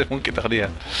 ممكن تاخديها.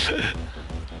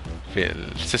 في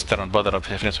السيستر بضرب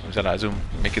في ناس مثل عزوم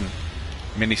making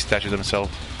mini statues themselves.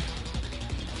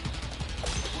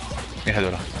 مين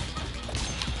هذولا؟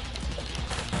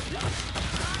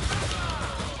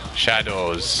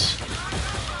 Shadows.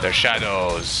 They're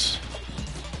shadows.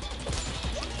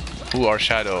 Who are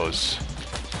shadows?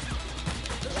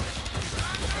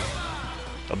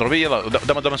 اضربيه يلا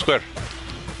قدام سكوير.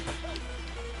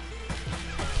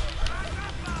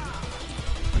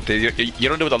 انت you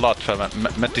don't do it a lot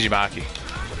فما تجي معاكي.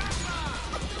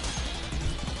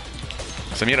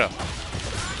 سميرة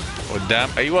قدام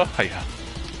ايوه هيها.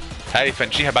 هاي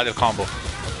فنشيها بعد الكومبو.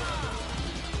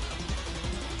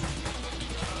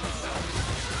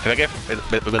 كده كيف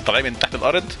بتطلعي من تحت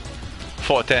الارض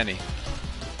فوق تاني.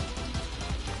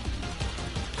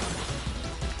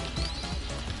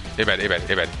 ابعد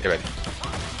ابعد ابعد ابعد.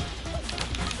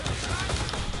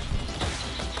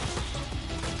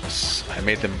 I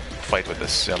made them fight with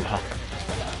this. يلا ها.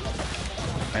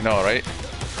 I know right?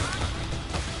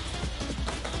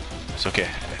 It's okay.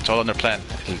 It's all under plan.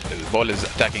 The ball is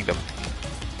attacking them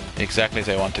exactly as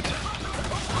I wanted.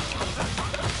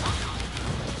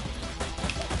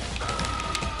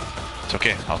 It's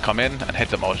okay. I'll come in and hit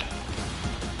them all.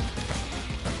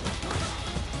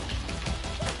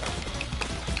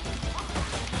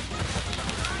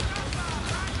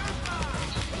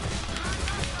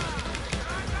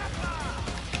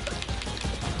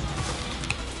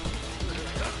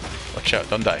 Watch out,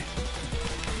 don't die.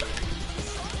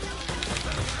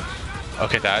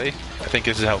 Okay, تعالي. I think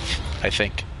this is health. I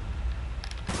think.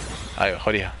 أيوة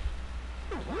خديها.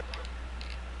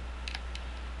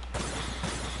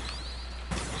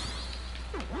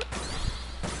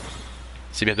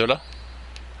 سيبي هدولا.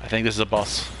 I think this is a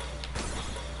boss.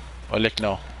 أقول لك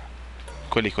no.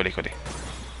 كلي كلي كلي.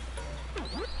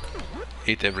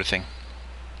 Eat everything.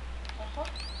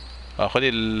 خدي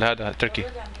هذا التركي.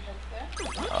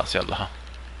 خلاص يلا ها.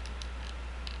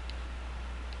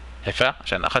 هيفا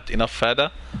عشان اخذت enough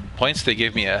هذا points they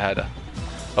gave me هذا.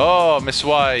 Oh Miss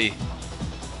Y.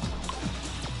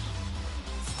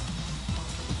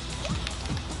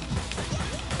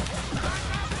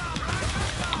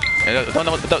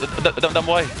 قدام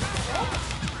واي.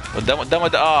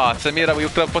 قدام سميرة we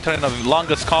could put her in the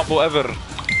longest combo ever.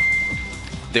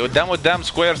 دي قدام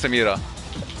سكوير سميرة.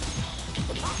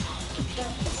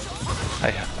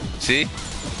 هيها سي.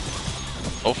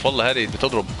 اوف والله هذه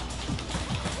بتضرب.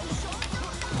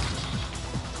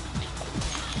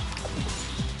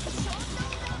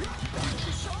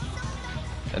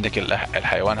 عندك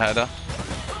الحيوان هذا.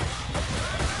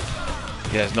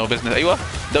 He has no business. ايوه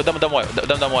قدام واي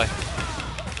قدام واي.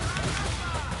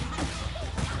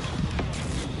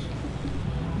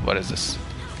 What is this?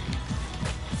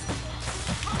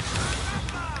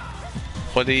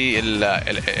 خذي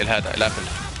هذا الابل.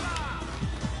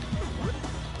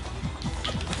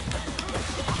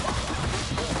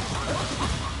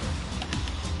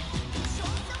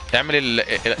 اعمل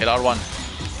ال R1.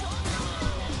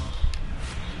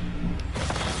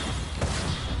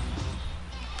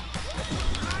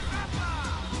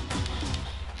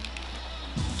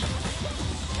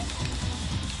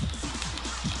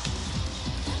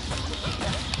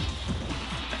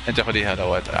 انت خذيها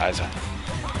لو عايزها.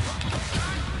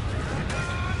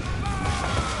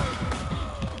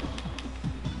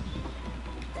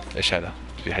 ايش هذا؟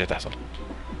 في حاجة تحصل.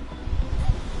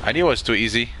 I knew it was too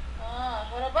easy.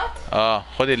 هربت؟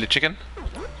 خذي التشيكن.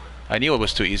 I knew it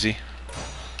was too easy.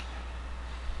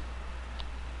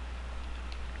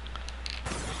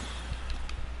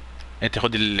 انت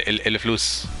خذي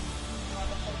الفلوس.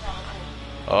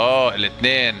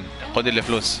 الاثنين خذي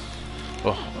الفلوس.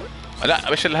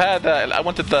 لا مش هذا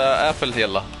وانت قافل.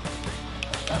 يلا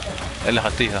اللي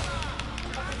اخذتيها.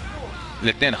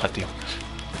 الاثنين اخذتيهم.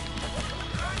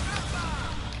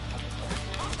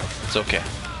 It's okay.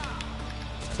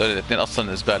 دول الاثنين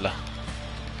اصلا زبالة.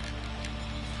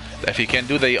 if you can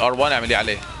do the R1 اعملي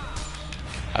عليه.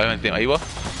 ايوه.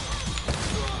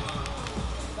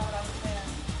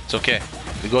 It's okay.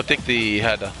 Go take the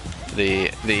هذا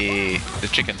the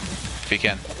chicken if you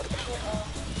can.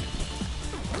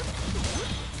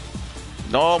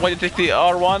 No, why did you take the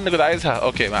R1 كنت عايزها.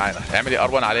 اوكي معانا. اعملي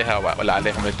R1 عليها ولا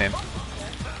عليهم الاثنين.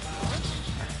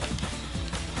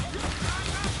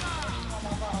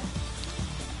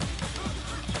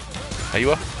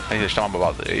 ايوه هي اجتمعوا مع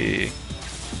بعض.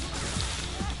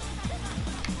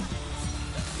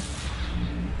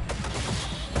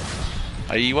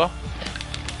 ايوه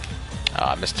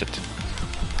missed it.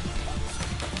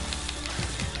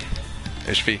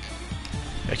 ايش في؟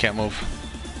 I can't move.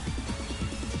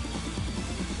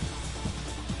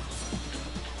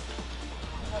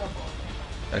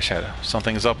 ايش هذا؟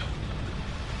 Something's up.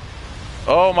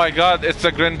 Oh my god, it's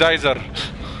a grandizer.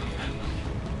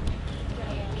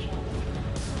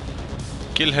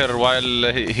 Kill her while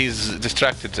he's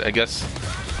distracted, I guess.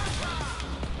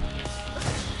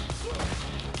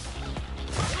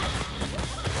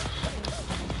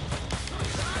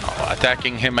 Oh,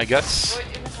 attacking him, I guess.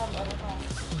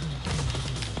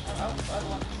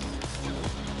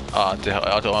 انت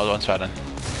اوت فعلا.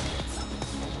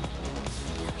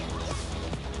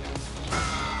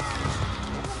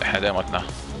 احنا دايما متنا.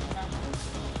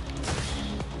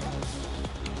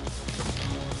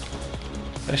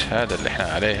 ايش هذا اللي احنا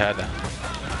عليه هذا؟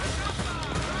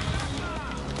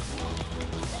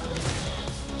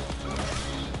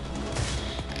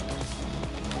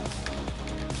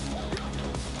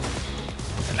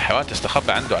 الحيوان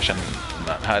تستخبى عنده عشان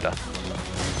هذا.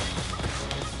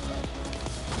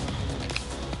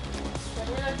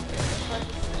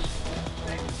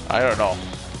 I don't know.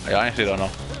 I honestly don't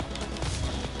know.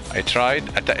 I tried.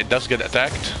 It does get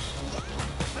attacked.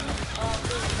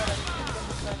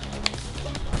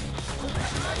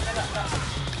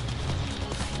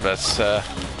 بس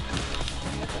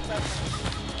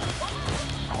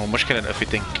هو مشكلة إن if you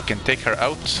can take her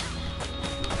out.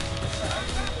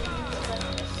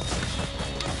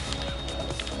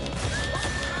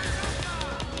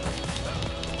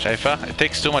 شايفة? It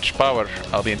takes too much power.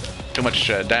 I mean, too much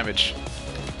damage.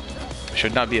 We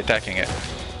should not be attacking it.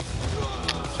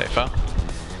 شايفة?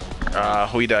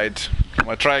 We died.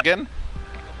 Wanna try again?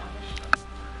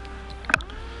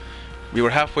 We were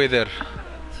halfway there.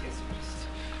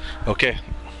 Okay.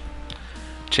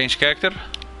 Change character.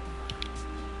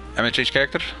 I'm gonna change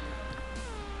character.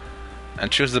 And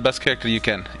choose the best character you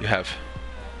have.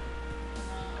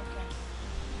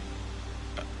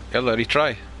 يلا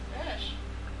retry.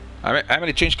 I'm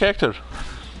gonna change character.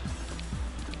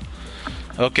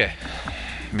 اوكي.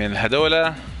 من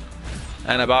هدول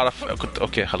انا بعرف كنت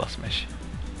اوكي خلاص ماشي.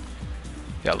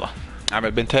 يلا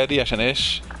اعمل بنت هذه عشان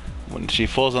ايش؟ When she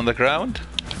falls on the ground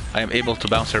I am able to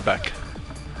bounce her back.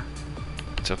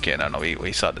 It's okay. No,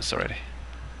 we saw this already.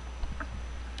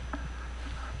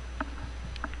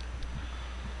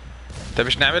 طيب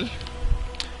ايش نعمل؟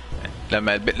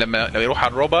 لما يروح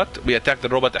على الروبوت we attack the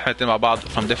robot احنا الاثنين مع بعض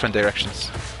from different directions.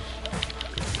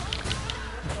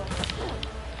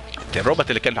 الروبوت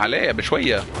اللي كان عليه قبل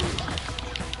شويه.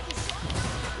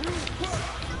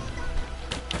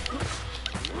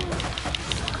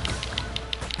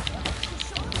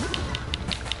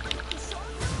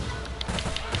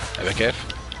 شايفة كيف؟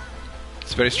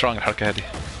 It's very strong الحركة هذه.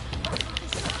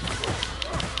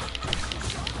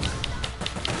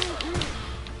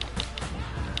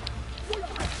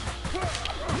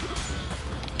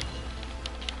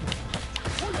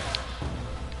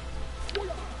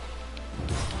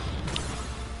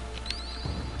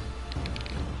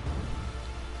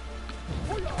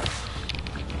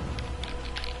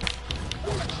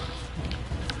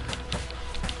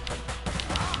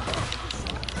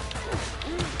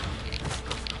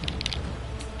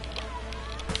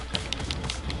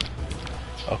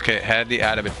 اوكي هذه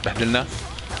قاعدة بتبهدلنا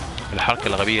الحركة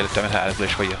الغبية اللي بتعملها على كل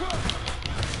شوية.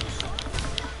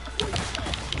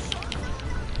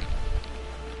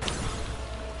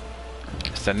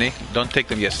 استني don't take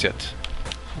them yes yet.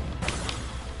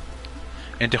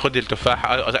 انت خدي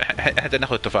التفاحة. احنا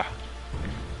ناخد التفاحة.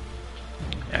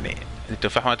 يعني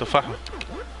التفاحة ما تفاحة.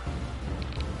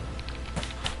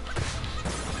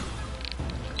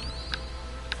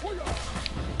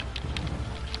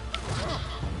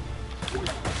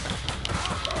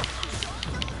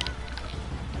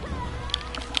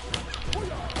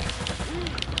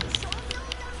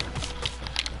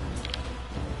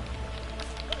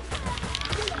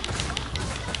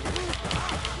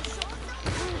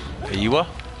 ايوه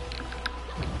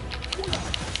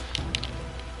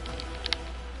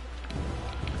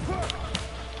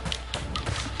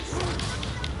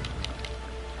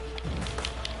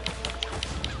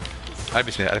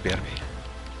اربي سنة اربي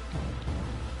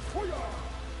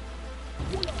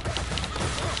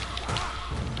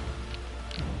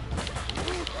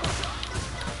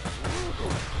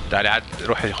تعالي عاد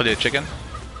روحي خدي التشيكن.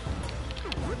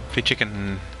 في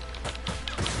تشيكن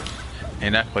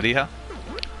هناك خديها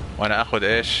وانا اخذ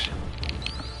ايش؟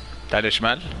 تعالي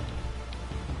شمال.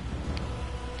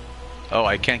 Oh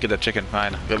I can't get the chicken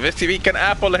معنا. بس في كان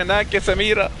ابل هناك يا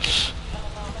سميرة.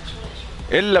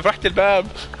 الا فتحت الباب.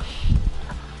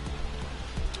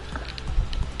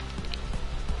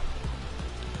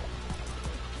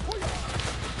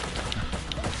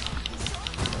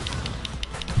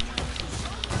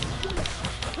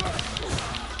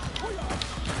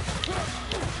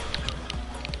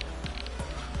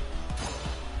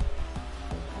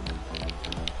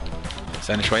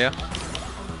 استنى شويه.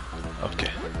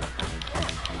 اوكي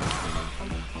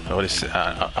هو لسه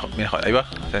مين ايوه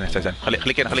ثاني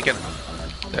خليك هنا.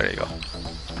 there you go.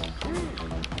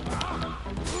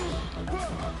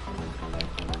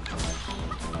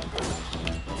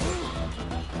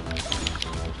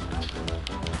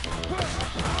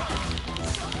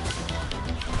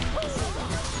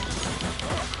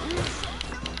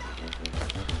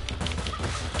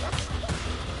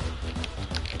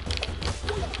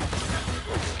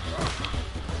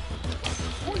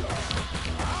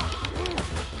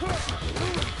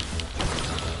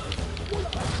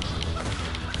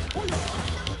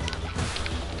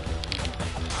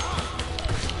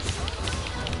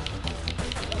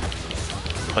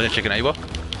 خذ الشيكن. ايوه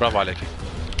برافو عليك.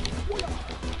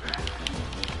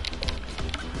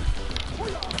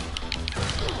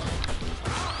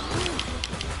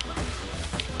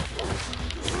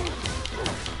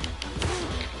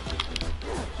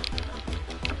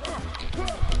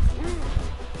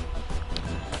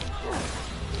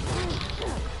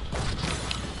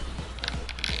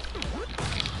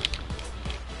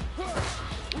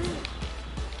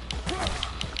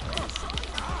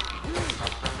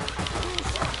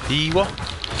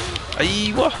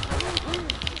 ايوه.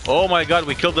 Oh my god,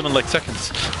 we killed him in like seconds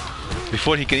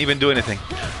before he can even do anything.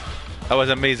 That was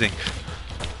amazing.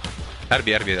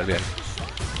 اربي.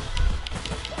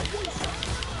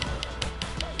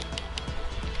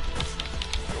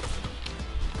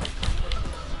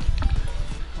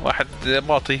 واحد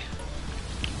باطي.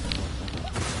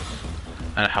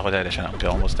 انا حاخذها عشان I'm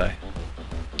almost die.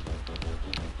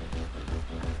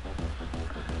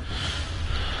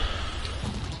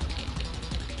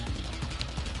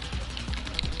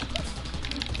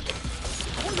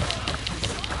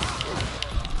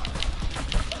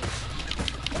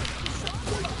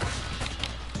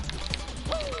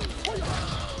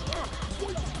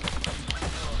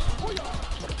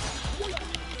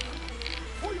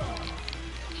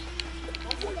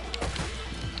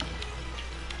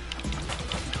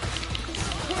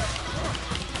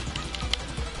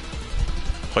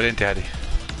 خذ انت هذه.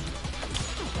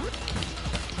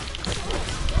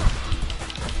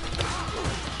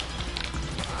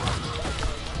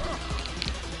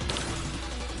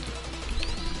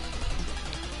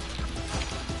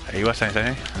 ايوه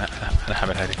ثاني انا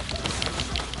حامل هذه.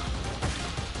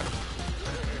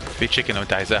 في تشيكن لو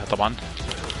انت عايزاها طبعا.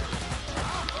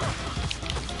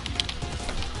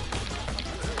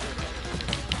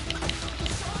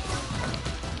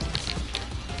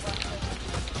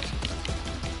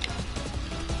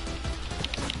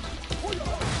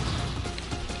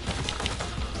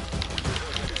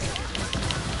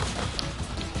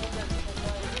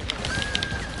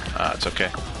 It's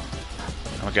okay.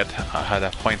 I'm gonna get had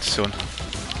a point soon.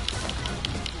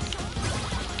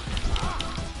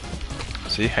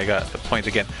 See, I got the point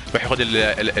again. روح خد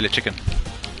التشيكن.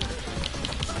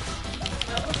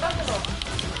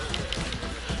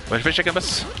 في تشيكن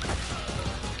بس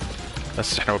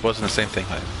احنا we're both in the same thing.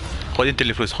 خد انت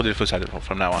الفلوس. خد الفلوس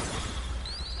from now on.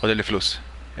 خد الفلوس.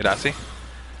 العسي.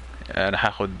 انا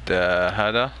هاخد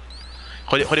هذا.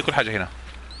 خدي كل حاجة هنا.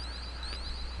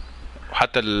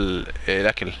 وحتى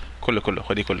الاكل كله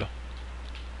خدي كله.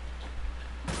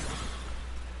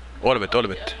 all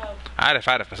of it. عارف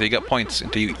بس you get points.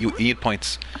 انت you need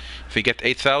points. if you get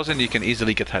 8000 you can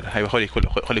easily get هذا. هاي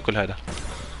خلي كل هذا.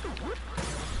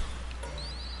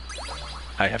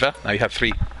 هاي now you have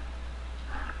 3.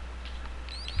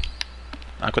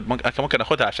 انا كنت ممكن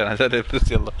اخذها عشان ازود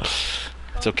الفلوس. يلا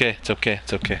it's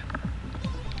okay.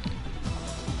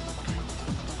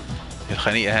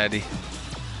 الخنيقة هذه.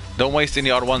 Don't waste any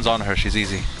R1s on her. She's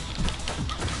easy.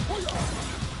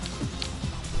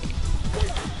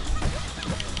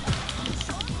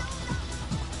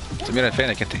 سميرة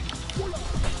فينك انت؟ Oh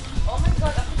my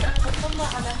god, أنا بطلع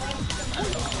على هاي.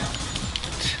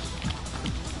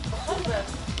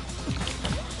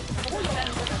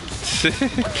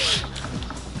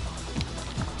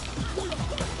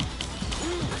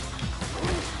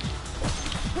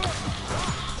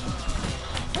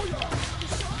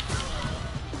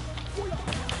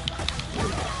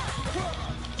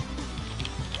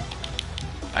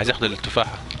 عايز اخذ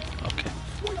التفاحة. اوكي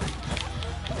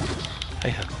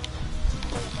هيها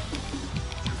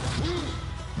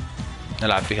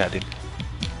نلعب فيها دي.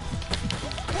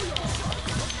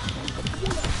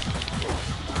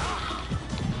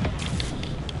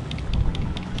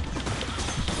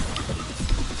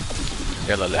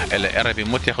 يلا اللي قرب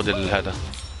يموت ياخذ هذا.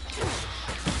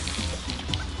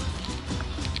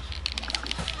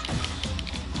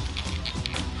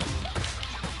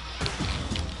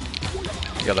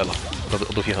 يلا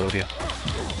اضرب فيها.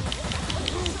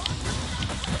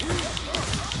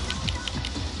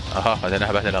 اها بعدين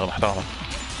بهدل محترمة.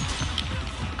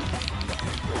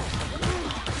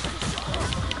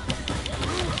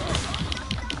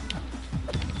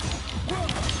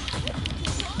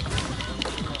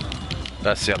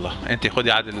 بس يلا انت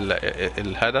خدي عاد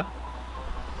هذا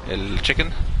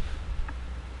التشيكن.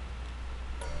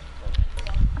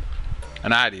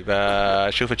 انا عادي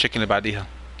بشوف التشيكن اللي بعديها.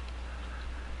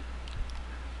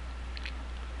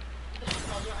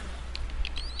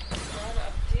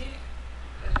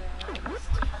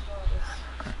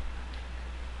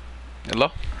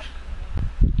 يلا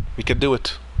we can do it.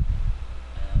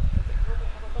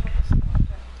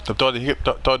 طب تقعدي هيك،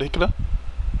 تقعدي هيك كده،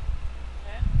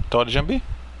 تقعدي جنبي.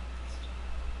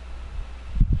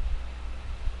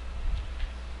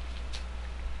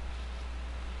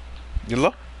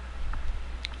 يلا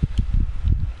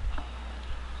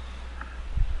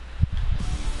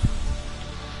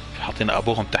حاطين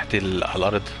ابوهم تحت على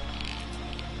الارض.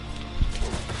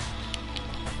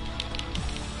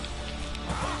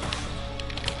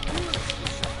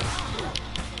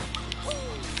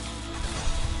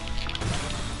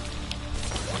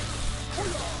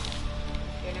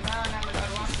 يعني ما نعمل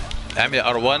R1. اعملي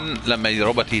R1 لما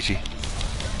الروبوت يجي.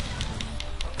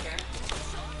 اوكي.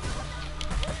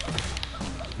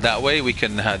 that way we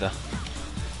can هذا.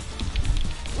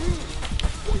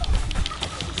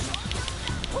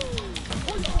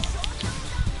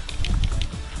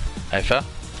 عارفة؟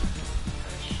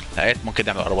 لقيت ممكن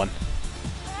نعمل R1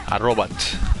 على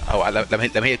الروبوت، او على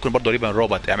لما هي تكون برضه قريبه من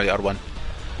الروبوت اعملي R1.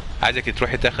 عايزك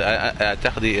تروحي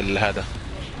تاخدي هذا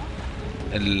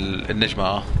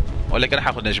النجمه. اقول لك انا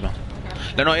هاخد نجمه،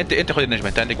 لانه انت خدي النجمه،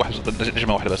 انت عندك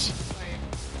نجمه واحده بس.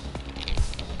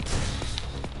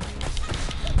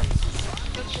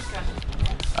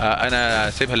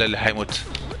 انا سيبها للي هيموت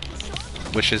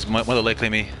which is more likely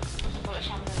me. طب ايش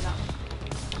عملنا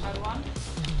R1؟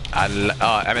 على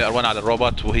اعمل R1 على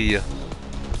الروبوت وهي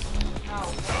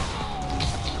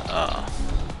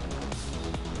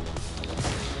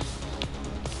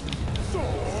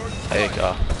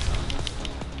هيك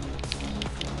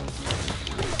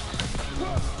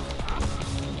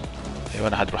ايوه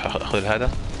انا هروح اخذ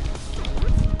هذا.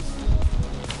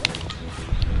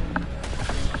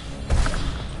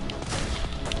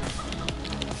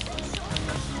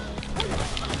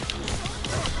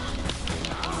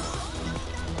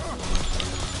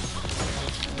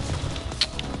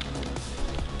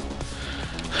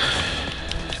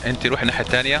 انت روحي الناحيه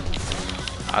الثانيه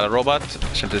على الروبوت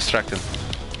عشان تديستراكتن.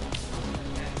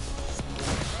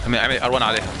 اعملي R1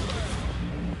 عليها.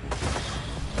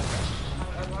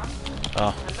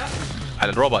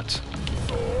 على الروبوت.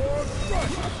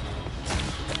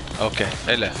 اوكي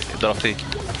الا ضربتيه.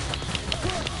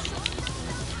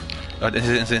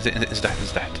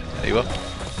 انزل تحت. ايوه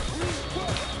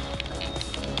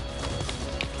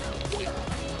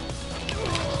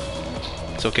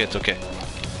it's okay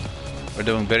we're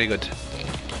doing very good.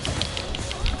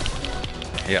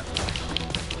 yeah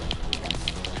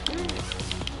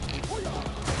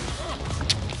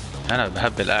انا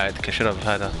بهبل قاعد كشرف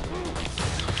هذا.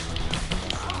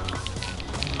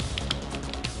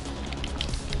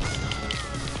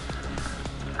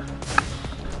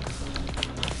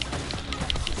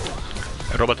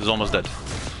 الروبوت is almost dead.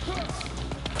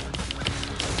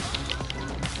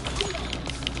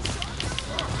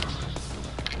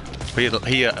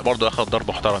 هي برضه اخذت ضرب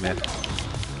محترم يعني.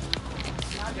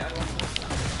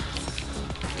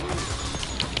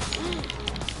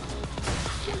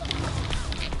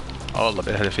 والله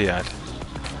بالهدفية عادي.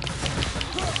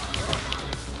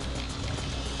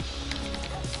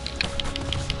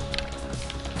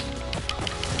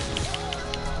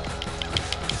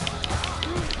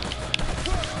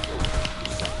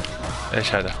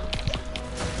 ايش هذا؟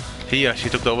 هي she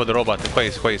took over the robot.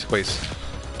 كويس.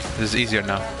 This is easier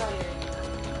now.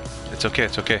 It's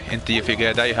okay. انت في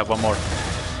قاعدة you have one more.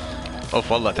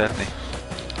 اوف والله تاتني.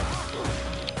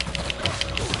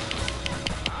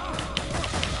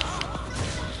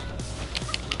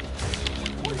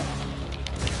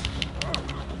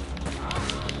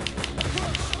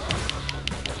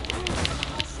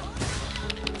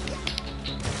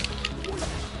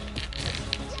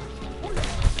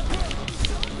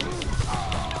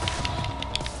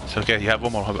 It's okay, you have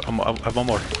one more. Have one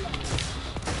more.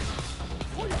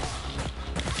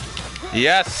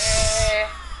 Yes!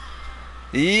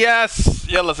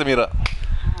 يلا سميرة.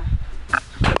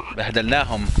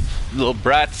 بهدلناهم. Little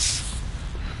brats.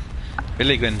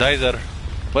 Billy Grandizer.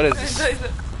 What is this?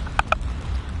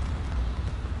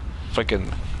 Freaking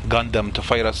Gundam to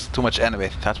fight us. Too much anime.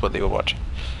 That's what they were watching.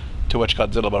 Too much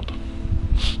Godzilla برضو.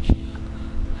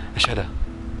 ايش هذا؟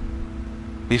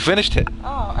 We finished it.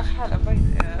 اخر حلقة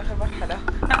اخر مرحلة.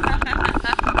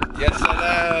 يا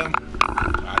سلام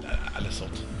على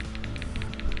صوت.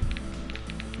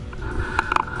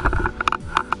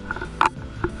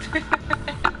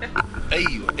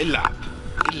 ايوه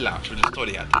العب شو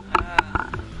الستوري هذا.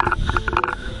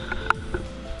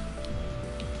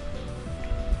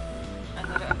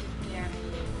 انا لقيت يعني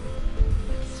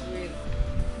تصوير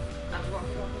انا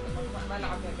ما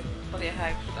العب بالطريقة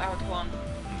هاي، كنت اقعد هون.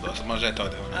 بس المرة الجاية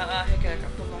تقعد هون. هيك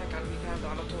اطلع هيك على الميك هذا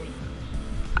على طول.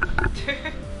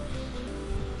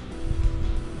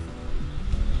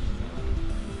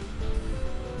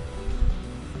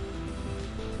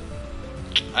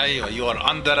 ايوه you are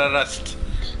under arrest.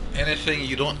 Anything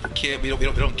you don't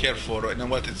care for, you know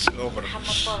what, it's over.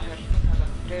 محمد طاهر هذا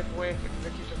بريف ويف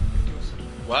اكزيكتيف بروديوسر.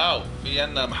 واو في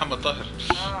عنا محمد طاهر.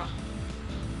 صراحة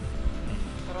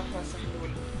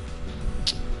سحلول.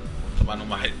 طبعا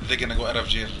هم they're gonna go out of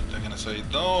jail. They're gonna say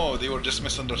no, they were just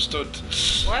misunderstood.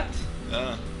 What?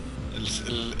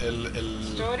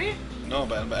 Story? No,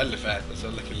 بألف قاعد بس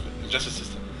أقول لك justice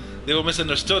system. They were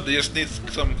misunderstood. They just need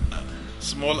some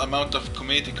small amount of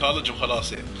community college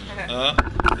وخلاص يعني.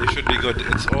 They should be good.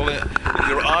 It's all in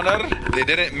your honor. They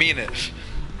didn't mean it.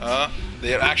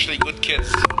 They are actually good kids.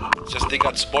 It's just they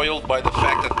got spoiled by the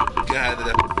fact that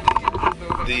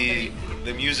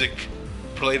the music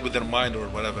played with their mind or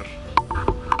whatever.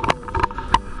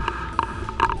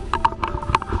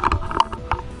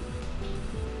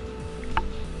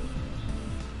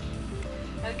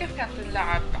 كيف كانت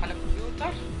اللعب على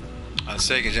كمبيوتر؟ On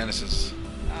Sega Genesis.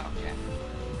 Okay.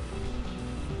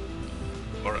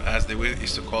 Or as they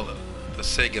used to call it, the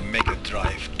Sega Mega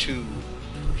Drive 2.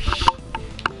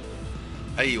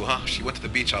 أيوة she went to the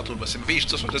beach على طول بس ما فيش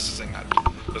social distancing عاد.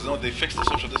 Because no, they fixed the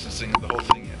social distancing and the whole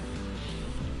thing.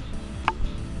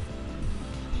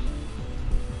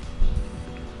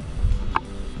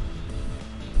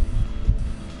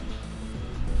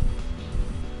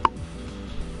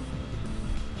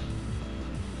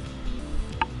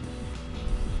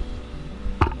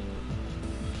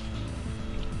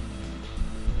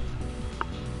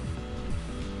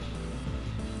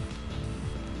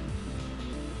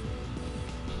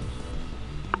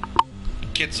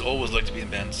 Kids always like to be in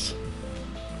bands.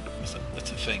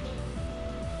 That's a thing.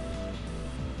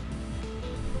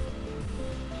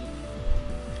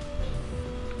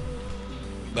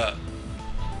 But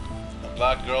a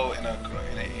black girl in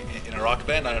a rock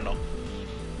band, I don't know.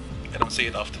 I don't see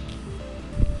it often.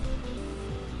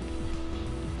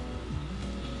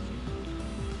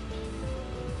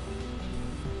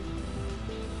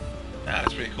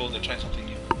 It's pretty cool. They're trying something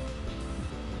new.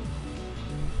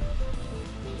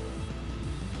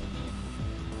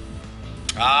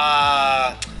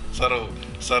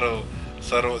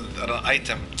 صاروا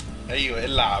ايتم. ايوه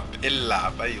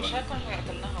العب ايوه.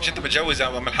 مش انت متجوز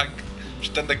يا ام الحاج؟ مش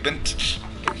انت عندك بنت؟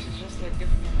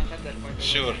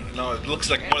 Sure. No, it looks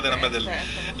like more than a medal.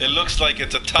 It looks like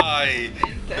it's a tie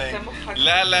thing.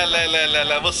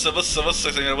 لا بص يا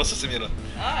سميرة بص يا سميرة.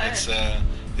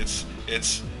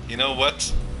 It's you know what?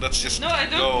 Let's just no, I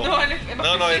don't go.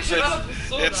 No,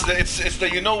 it's the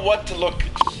you know what look.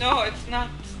 No, it's not.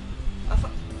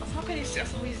 How can you see?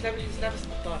 He's لابس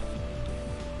نظارة.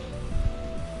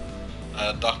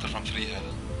 Doctor from 3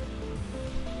 هذا.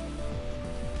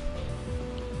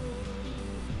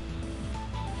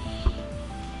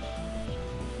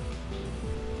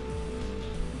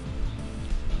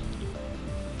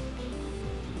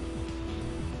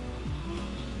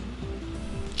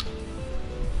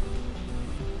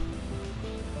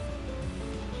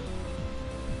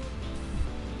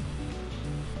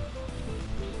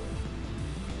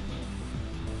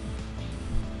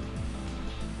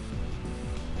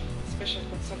 Special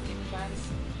consulting fans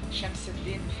شمس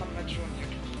الدين محمد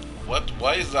جونيور. What?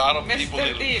 Why is the Arab people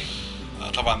مستر دين.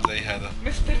 طبعا زي هذا.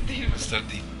 مستر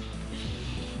دين.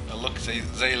 Look زي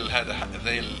هذا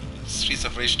زي Streets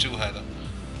of Rage 2 هذا.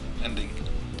 Ending.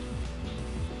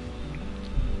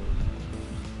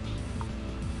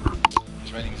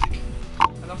 عجباني موسيقى.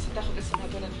 لو تاخذ اسم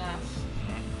هذول الناس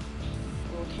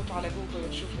وتحطه على جوجل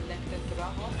وتشوف اللينك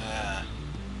تبعهم.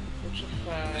 وتشوف.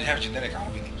 They have generic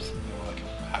Arabic names.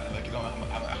 Like you know,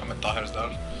 Ahmed Tahir's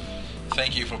daughter.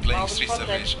 Thank you for playing Streets of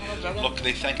Rage. Look,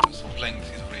 they thanked us for playing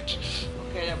Streets of Rage.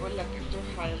 اوكي بقول لك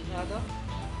تروح على هذا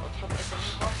وتحط اسمهم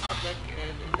تحط لك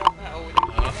اللغة او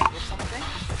اللينك or something.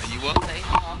 ايوه.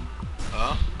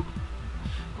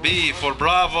 B for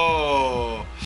Bravo.